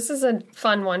 Yeah, no, this is a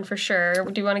fun one for sure.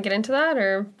 Do you want to get into that,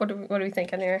 or what are we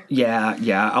thinking here?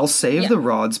 Yeah. I'll save the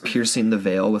rods piercing the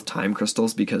veil with time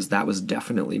crystals because that was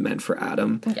definitely meant for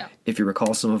Adam. Yeah. If you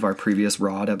recall some of our previous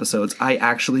rod episodes, I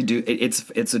actually do.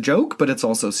 It's a joke, but it's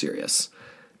also serious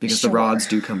because the rods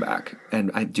do come back,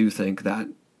 and I do think that.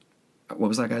 What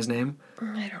was that guy's name?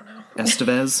 I don't know.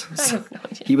 Estevez? I have no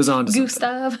idea. He was on to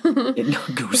Gustav.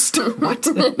 Gustav. What?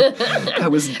 That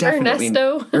was definitely...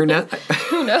 Ernesto.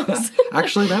 Who knows?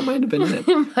 Actually, that might have been it.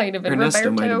 It might have been Ernesto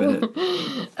Roberto. might have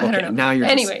been it. I don't know. Now you're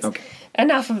Anyways, okay.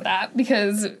 Enough of that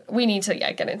because we need to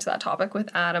get into that topic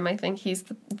with Adam. I think he's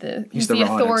the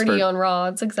rod authority expert. on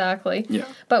rods, exactly. Yeah.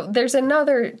 But there's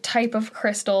another type of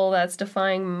crystal that's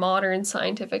defying modern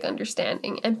scientific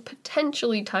understanding and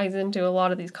potentially ties into a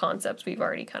lot of these concepts we've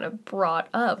already kind of brought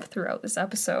up throughout this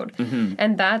episode. Mm-hmm.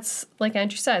 And that's, like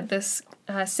Andrew said, this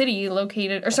city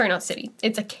located, or sorry, not city.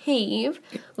 It's a cave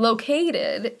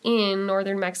located in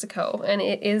northern Mexico, and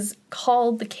it is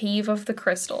called the Cave of the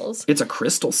Crystals. It's a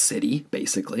crystal city,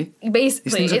 basically.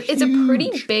 Basically, it's a huge.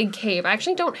 pretty big cave. I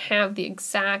actually don't have the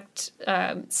exact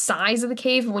size of the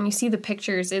cave. When you see the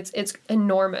pictures, it's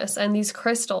enormous, and these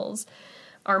crystals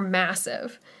are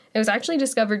massive. It was actually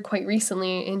discovered quite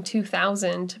recently in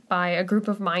 2000 by a group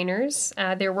of miners.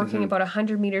 They were working about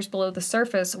 100 meters below the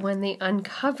surface when they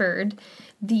uncovered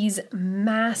these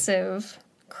massive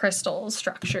crystal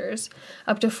structures,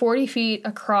 up to 40 feet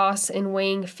across and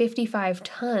weighing 55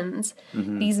 tons.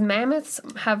 These mammoths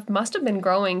must have been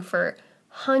growing for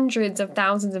hundreds of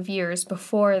thousands of years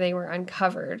before they were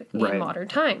uncovered in modern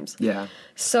times. Yeah.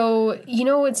 So,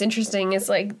 what's interesting is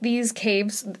like these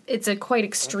caves, it's a quite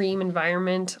extreme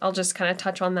environment. I'll just kind of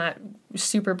touch on that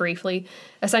super briefly.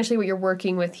 Essentially what you're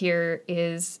working with here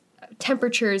is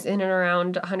temperatures in and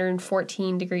around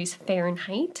 114 degrees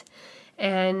Fahrenheit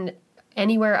and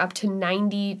anywhere up to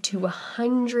 90 to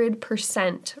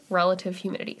 100% relative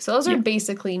humidity. So those are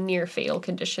basically near fatal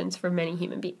conditions for many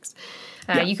human beings.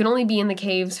 You can only be in the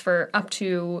caves for up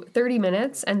to 30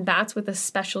 minutes, and that's with a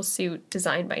special suit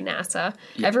designed by NASA.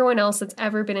 Yeah. Everyone else that's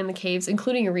ever been in the caves,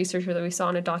 including a researcher that we saw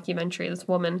in a documentary, this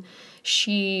woman,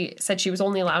 she said she was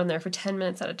only allowed in there for 10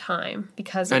 minutes at a time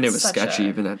because and it was sketchy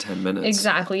even at 10 minutes.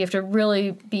 Exactly. You have to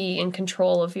really be in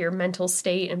control of your mental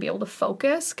state and be able to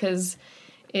focus because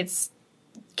it's...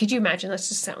 Could you imagine? That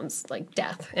just sounds like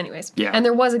death. Anyways. Yeah. And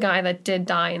there was a guy that did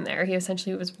die in there. He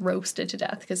essentially was roasted to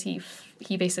death because he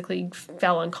basically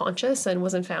fell unconscious and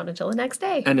wasn't found until the next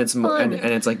day. And it's and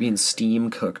it's like being steam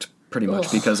cooked pretty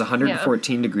much because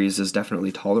 114 degrees is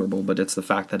definitely tolerable, but it's the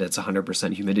fact that it's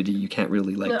 100% humidity. You can't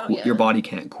really your body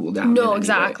can't cool down. No,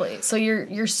 exactly. So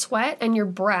your sweat and your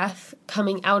breath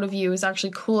coming out of you is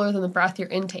actually cooler than the breath you're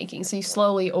intaking. So you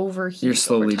slowly overheat. You're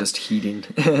slowly just heating,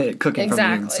 cooking from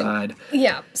the inside.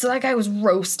 Yeah. So that guy was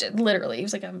roasted, literally. He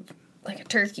was like a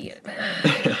turkey.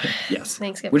 Yes.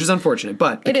 Thanksgiving. Which is unfortunate,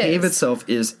 but the cave itself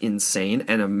is insane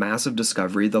and a massive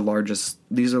discovery. These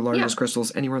are the largest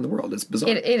crystals anywhere in the world. It's bizarre.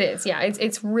 It is, yeah.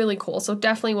 It's really cool. So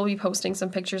definitely we'll be posting some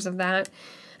pictures of that.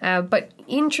 But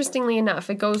interestingly enough,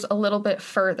 it goes a little bit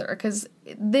further because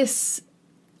this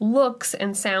looks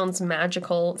and sounds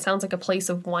magical. It sounds like a place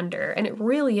of wonder, and it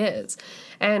really is.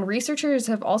 And researchers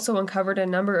have also uncovered a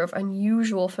number of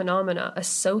unusual phenomena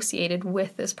associated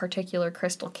with this particular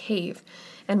crystal cave.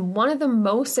 And one of the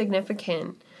most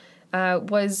significant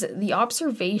was the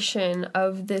observation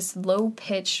of this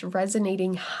low-pitched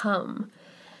resonating hum.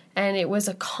 And it was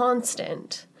a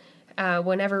constant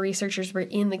whenever researchers were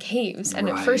in the caves. And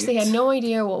at first they had no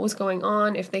idea what was going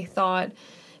on, if they thought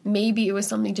maybe it was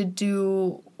something to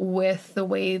do with the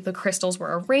way the crystals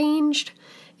were arranged,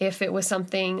 if it was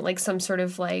something like some sort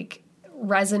of like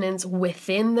resonance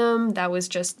within them that was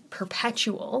just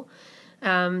perpetual,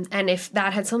 and if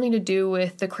that had something to do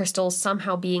with the crystals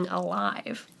somehow being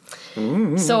alive.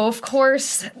 Mm-hmm. So, of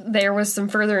course, there was some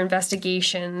further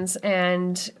investigations,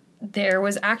 and there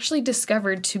was actually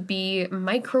discovered to be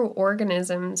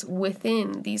microorganisms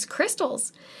within these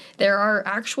crystals. There are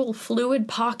actual fluid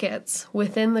pockets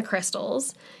within the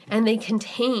crystals, and they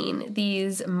contain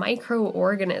these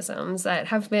microorganisms that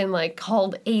have been like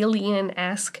called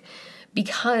alien-esque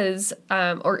because,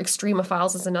 or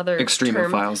extremophiles is another term.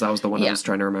 Extremophiles, that was the one I was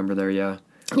trying to remember there, yeah.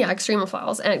 Yeah,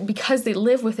 extremophiles. And because they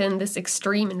live within this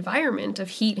extreme environment of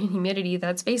heat and humidity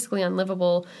that's basically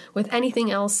unlivable with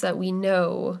anything else that we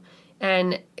know.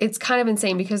 And it's kind of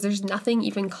insane because there's nothing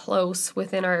even close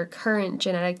within our current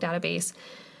genetic database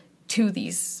to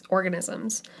these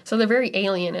organisms. So they're very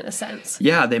alien in a sense.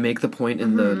 Yeah, they make the point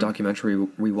in the documentary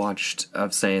we watched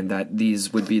of saying that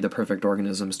these would be the perfect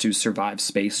organisms to survive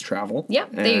space travel. Yeah,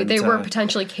 they were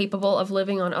potentially capable of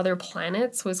living on other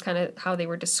planets, was kind of how they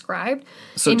were described.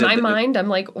 So in my mind, I'm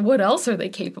like, what else are they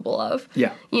capable of?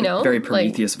 Yeah, you know, very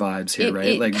Prometheus vibes here,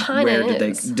 right? Like, where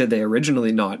did they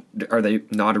originally not? Are they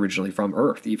not originally from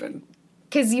Earth even?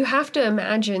 Because you have to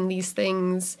imagine these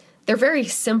things. They're very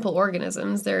simple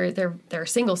organisms. They're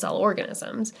single cell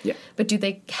organisms. Yeah. But do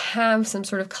they have some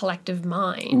sort of collective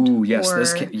mind? Ooh, yes. Or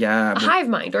a hive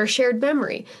mind or a shared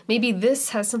memory? Maybe this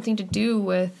has something to do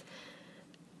with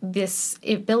this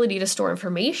ability to store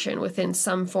information within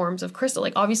some forms of crystal.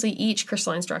 Like, obviously, each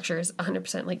crystalline structure is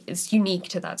 100%, like, it's unique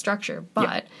to that structure.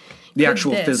 But the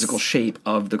actual physical shape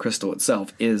of the crystal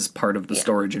itself is part of the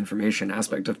storage information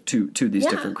aspect of to these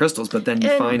different crystals. But then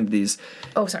you find these.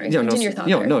 Oh, sorry. Continue your thought.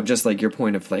 No, just like your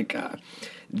point of like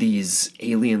these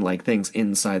alien-like things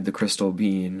inside the crystal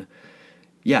being.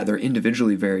 Yeah, they're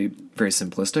individually very, very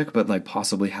simplistic, but like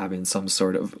possibly having some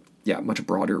sort of much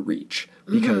broader reach.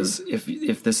 Because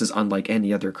if this is unlike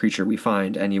any other creature we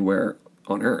find anywhere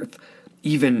on Earth,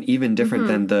 even different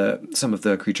than some of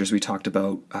the creatures we talked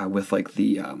about with like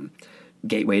the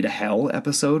Gateway to Hell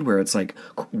episode, where it's like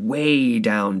way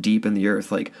down deep in the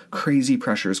earth, like crazy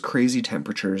pressures, crazy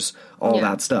temperatures, all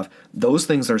that stuff. Those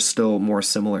things are still more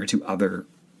similar to other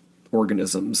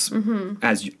organisms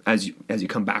as you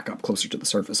come back up closer to the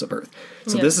surface of Earth.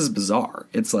 So this is bizarre.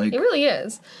 It's like, it really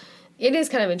is. It is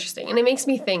kind of interesting, and it makes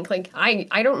me think, like,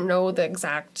 I don't know the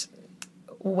exact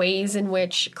ways in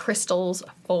which crystals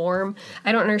form.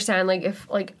 I don't understand, like, if,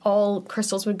 like, all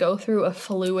crystals would go through a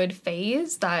fluid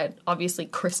phase that obviously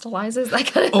crystallizes. That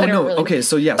kind of, okay,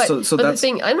 so yeah, so but that's the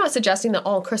thing. I'm not suggesting that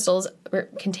all crystals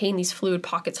contain these fluid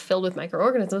pockets filled with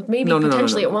microorganisms. Maybe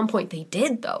potentially at one point they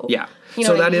did, though. Yeah. You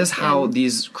know so that is how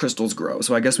these crystals grow.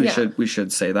 So I guess we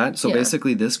should say that. So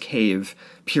basically, this cave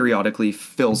periodically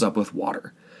fills up with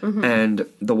water. And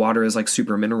the water is like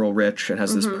super mineral rich. It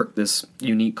has this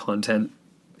unique content,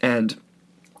 and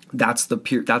that's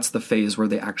the phase where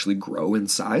they actually grow in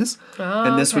size.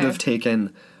 And this would have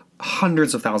taken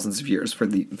hundreds of thousands of years for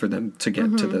them to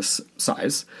get to this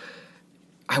size.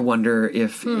 I wonder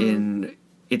if in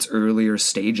its earlier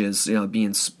stages,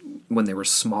 being when they were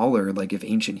smaller, like if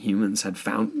ancient humans had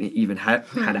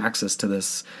had access to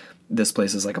this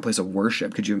place as like a place of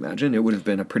worship. Could you imagine? It would have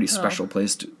been a pretty special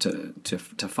place to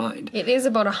find. It is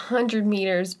about 100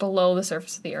 meters below the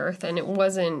surface of the Earth, and it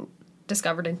wasn't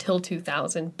discovered until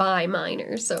 2000 by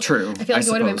miners. So true. I feel like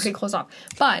it would have been pretty close off.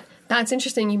 But that's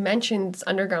interesting. You mentioned this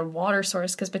underground water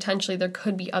source, because potentially there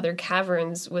could be other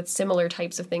caverns with similar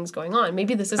types of things going on.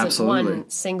 Maybe this isn't one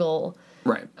single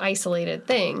isolated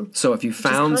thing. So if you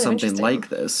found something like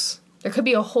this, there could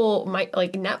be a whole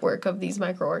network of these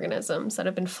microorganisms that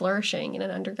have been flourishing in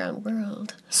an underground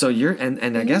world. So you're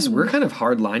and I guess we're kind of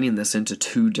hard lining this into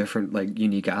two different like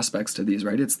unique aspects to these,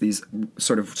 right? It's these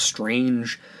sort of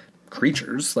strange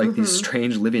creatures, like these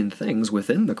strange living things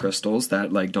within the crystals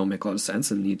that like don't make a lot of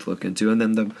sense and need to look into, and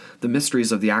then the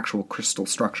mysteries of the actual crystal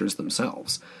structures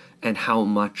themselves. And how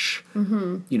much,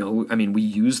 we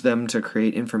use them to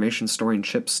create information storing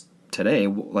chips today.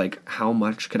 Like, how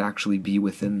much could actually be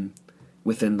within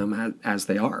them as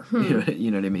they are. You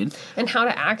know what I mean? And how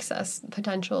to access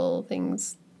potential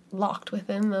things locked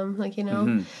within them. Like,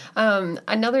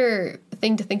 another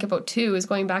thing to think about, too, is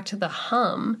going back to the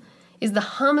hum. Is the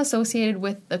hum associated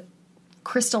with the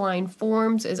crystalline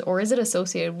forms, or is it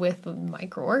associated with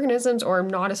microorganisms, or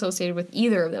not associated with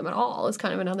either of them at all? Is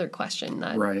kind of another question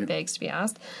that begs to be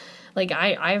asked. Like,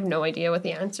 I have no idea what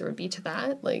the answer would be to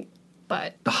that. Like,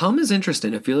 but the hum is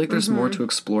interesting. I feel like there's more to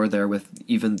explore there, with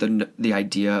even the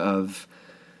idea of,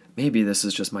 maybe this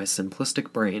is just my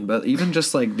simplistic brain, but even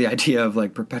just like the idea of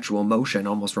like perpetual motion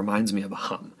almost reminds me of a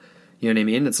hum. You know what I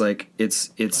mean? It's like it's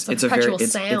a perpetual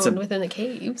sound within the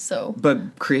cave. So,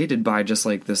 but created by just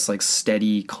like this like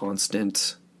steady,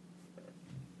 constant,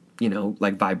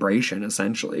 like vibration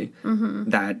essentially.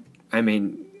 That, I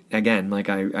mean, again, like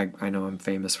I know I'm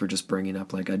famous for just bringing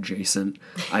up like adjacent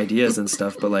ideas and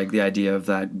stuff, but like the idea of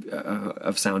that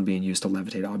of sound being used to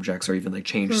levitate objects, or even like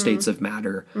change states of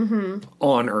matter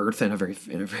on Earth in a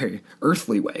very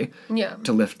earthly way,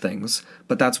 to lift things.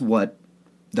 But that's what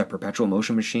the perpetual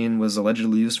motion machine was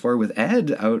allegedly used for with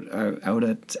Ed out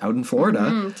in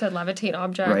Florida to levitate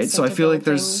objects. Right. So I feel like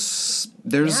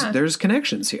there's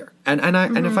connections here, and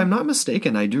if I'm not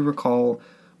mistaken, I do recall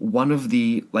one of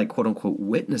the like quote unquote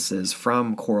witnesses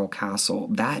from Coral Castle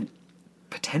that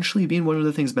potentially being one of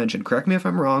the things mentioned. Correct me if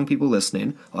I'm wrong, people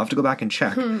listening. I'll have to go back and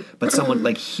check. But someone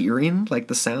like hearing like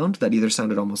the sound that either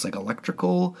sounded almost like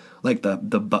electrical, like the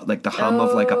hum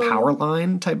of like a power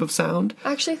line type of sound.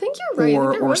 Actually, I think you're right.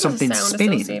 Or There was something a sound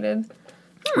spinning. Associated.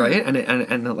 Right?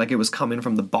 And like it was coming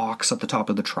from the box at the top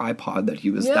of the tripod that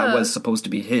that was supposed to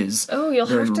be his. Oh, you'll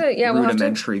very have to, yeah, we'll have to,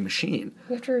 rudimentary machine.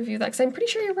 we have to review that, because I'm pretty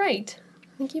sure you're right.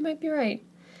 I think you might be right.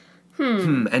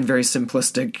 And very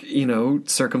simplistic,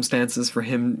 circumstances for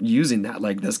him using that.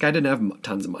 Like, this guy didn't have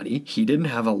tons of money. He didn't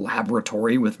have a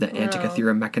laboratory with the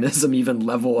Antikythera mechanism even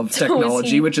level of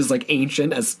technology, which is like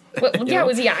ancient as.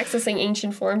 Was he accessing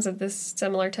ancient forms of this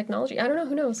similar technology? I don't know.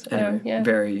 Who knows? Yeah.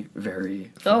 Very,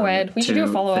 very. Oh, Ed, we should do a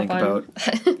follow up on.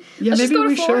 Yeah, Let's maybe just go to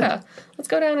we Florida. should. Let's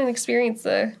go down and experience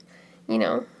the,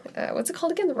 what's it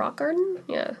called again? The Rock Garden?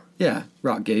 Yeah. Yeah,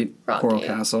 Rockgate, Coral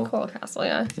Castle. Coral Castle,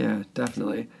 yeah. Yeah,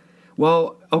 definitely.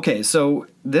 Well, okay, so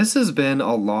this has been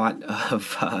a lot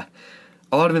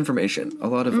of information, a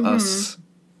lot of us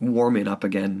warming up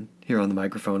again here on the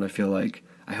microphone. I feel like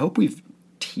I hope we've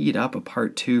teed up a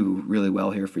part 2 really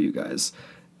well here for you guys.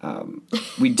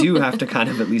 We do have to kind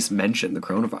of at least mention the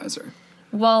Chronovisor.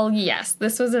 Well, yes,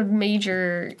 this was a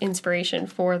major inspiration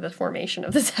for the formation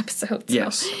of this episode. So.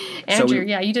 Yes. Andrew,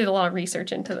 you did a lot of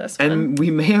research into this one. And we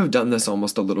may have done this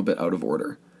almost a little bit out of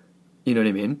order. You know what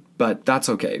I mean? But that's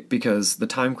okay, because the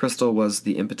time crystal was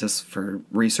the impetus for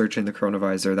researching the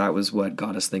Chronovisor. That was what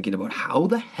got us thinking about how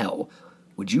the hell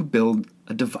would you build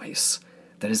a device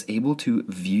that is able to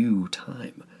view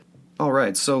time? All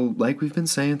right, so like we've been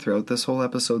saying throughout this whole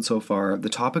episode so far, the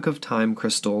topic of time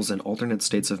crystals and alternate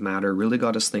states of matter really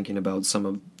got us thinking about some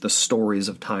of the stories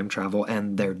of time travel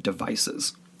and their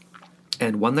devices.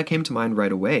 And one that came to mind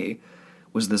right away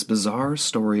was this bizarre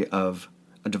story of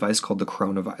a device called the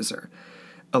Chronovisor.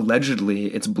 Allegedly,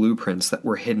 its blueprints that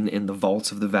were hidden in the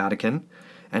vaults of the Vatican,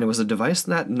 and it was a device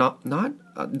that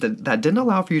that didn't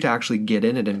allow for you to actually get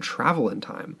in it and travel in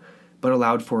time, but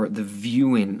allowed for the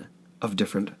viewing of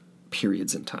different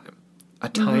periods in time. A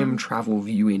time travel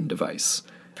viewing device.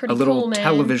 Pretty a little cool, man.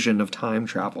 television of time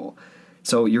travel.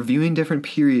 So you're viewing different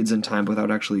periods in time without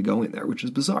actually going there, which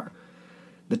is bizarre.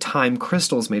 The time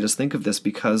crystals made us think of this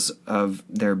because of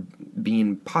there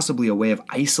being possibly a way of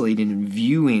isolating and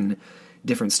viewing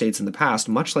different states in the past,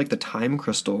 much like the time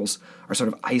crystals are sort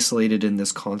of isolated in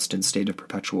this constant state of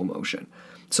perpetual motion.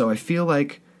 So I feel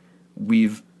like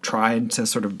we've tried to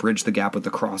sort of bridge the gap with the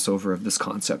crossover of this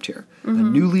concept here. A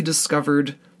newly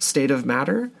discovered state of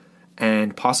matter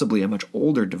and possibly a much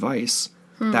older device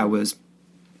that was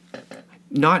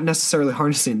not necessarily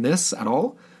harnessing this at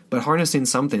all, but harnessing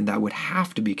something that would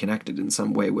have to be connected in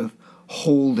some way with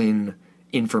holding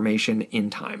information in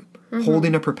time,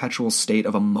 holding a perpetual state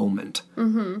of a moment.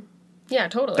 Yeah,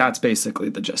 totally. That's basically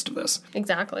the gist of this.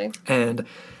 Exactly. And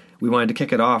we wanted to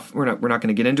kick it off. We're not going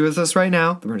to get into this right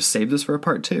now. We're going to save this for a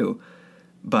part 2.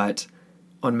 But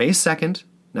on May 2nd,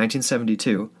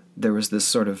 1972, there was this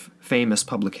sort of famous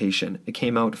publication. It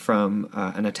came out from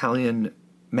an Italian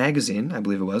magazine, I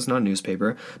believe it was, not a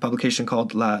newspaper, publication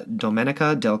called La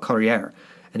Domenica del Corriere.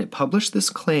 And it published this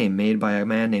claim made by a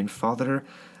man named Father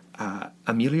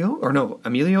Emilio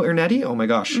Ernetti. Oh my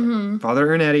gosh. Father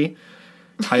Ernetti,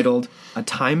 titled "A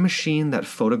Time Machine That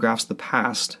Photographs the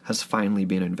Past Has Finally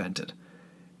Been Invented,"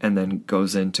 and then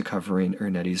goes into covering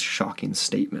Ernetti's shocking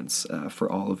statements for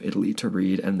all of Italy to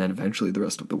read, and then eventually the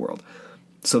rest of the world.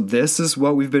 So this is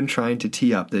what we've been trying to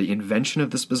tee up, the invention of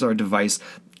this bizarre device,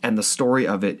 and the story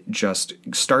of it just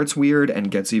starts weird and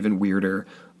gets even weirder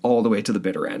all the way to the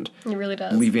bitter end. It really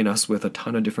does. Leaving us with a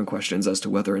ton of different questions as to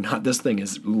whether or not this thing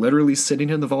is literally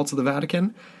sitting in the vaults of the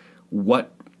Vatican,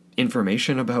 what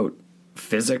information about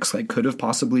physics could have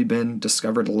possibly been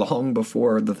discovered long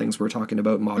before the things we're talking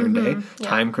about in modern day,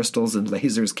 time crystals and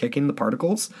lasers kicking the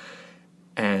particles,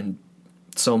 and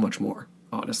so much more,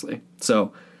 honestly.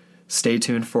 So stay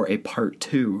tuned for a part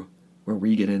 2 where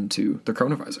we get into the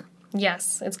Chronovisor.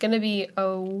 Yes, it's going to be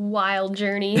a wild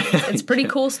journey. It's a pretty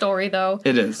cool story, though.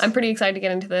 It is. I'm pretty excited to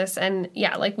get into this. And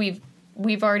yeah, like we've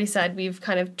already said, we've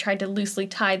kind of tried to loosely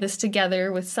tie this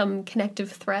together with some connective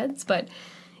threads. But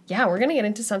yeah, we're going to get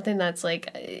into something that's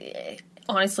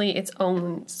honestly, its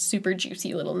own super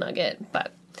juicy little nugget.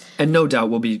 And no doubt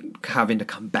we'll be having to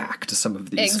come back to some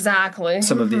of these. Exactly.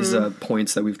 Some of these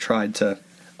points that we've tried to...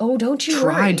 Oh, don't you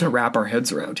worry. To wrap our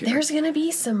heads around here. There's going to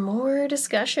be some more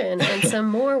discussion and some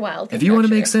more wild conjecture. If you want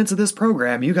to make sense of this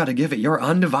program, you got to give it your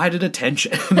undivided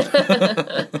attention.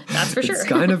 That's for sure. It's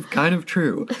kind of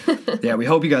true. Yeah, we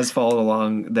hope you guys followed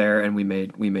along there, and we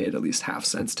made at least half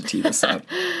sense to tee this up.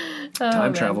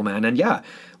 Time travel, man. And yeah,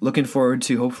 looking forward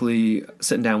to hopefully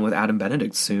sitting down with Adam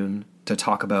Benedict soon to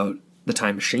talk about the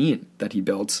time machine that he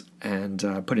built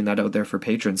and putting that out there for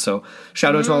patrons. So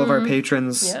shout out to all of our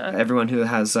patrons, everyone who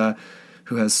has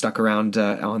stuck around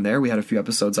on there. We had a few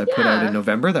episodes I put out in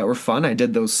November that were fun. I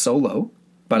did those solo,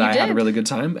 but I had a really good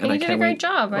time. And you I did can't a great wait.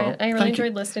 job. Well, I really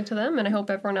enjoyed listening to them, and I hope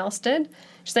everyone else did.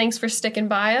 Just thanks for sticking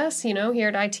by us. You know, here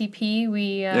at ITP,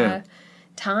 we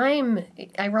time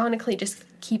ironically just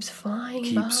keeps flying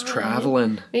Keeps by.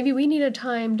 traveling. Maybe we need a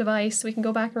time device so we can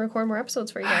go back and record more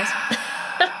episodes for you guys.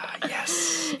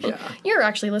 Yes. Yeah. You're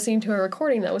actually listening to a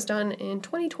recording that was done in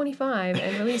 2025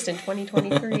 and released in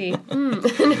 2023. No, I'm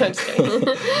just kidding.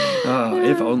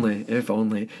 If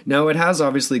only. Now, it has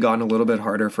obviously gotten a little bit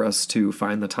harder for us to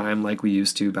find the time like we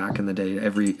used to back in the day,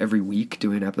 every week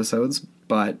doing episodes,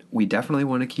 but we definitely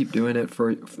want to keep doing it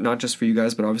for, not just for you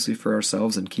guys, but obviously for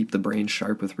ourselves, and keep the brain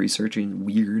sharp with researching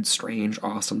weird, strange,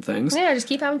 awesome things. Yeah, just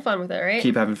keep having fun with it, right?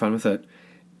 Keep having fun with it.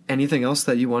 Anything else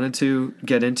that you wanted to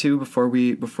get into before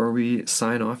we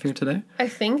sign off here today? I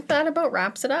think that about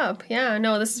wraps it up. Yeah,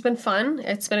 no, this has been fun.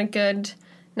 It's been a good,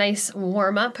 nice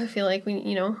warm up. I feel like we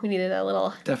needed a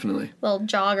little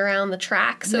jog around the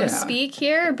track, so to speak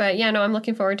here. But yeah, no, I'm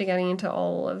looking forward to getting into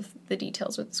all of the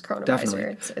details with this coronavirus.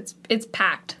 Definitely. It's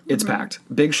packed. It's packed.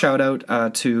 Big shout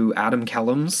out to Adam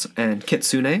Kellums and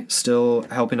Kitsune, still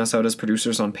helping us out as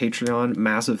producers on Patreon.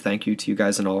 Massive thank you to you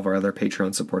guys and all of our other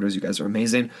Patreon supporters. You guys are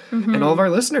amazing. And all of our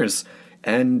listeners.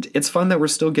 And it's fun that we're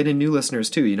still getting new listeners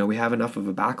too. You know, we have enough of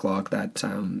a backlog that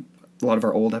a lot of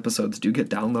our old episodes do get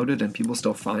downloaded and people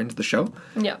still find the show.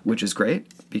 Yeah. Which is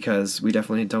great, because we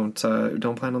definitely don't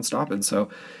plan on stopping. So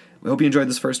we hope you enjoyed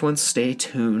this first one. Stay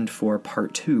tuned for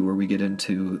part 2, where we get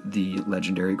into the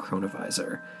legendary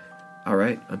Chronovisor. All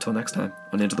right, until next time,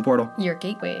 on Into the Portal. Your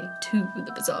gateway to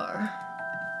the bizarre.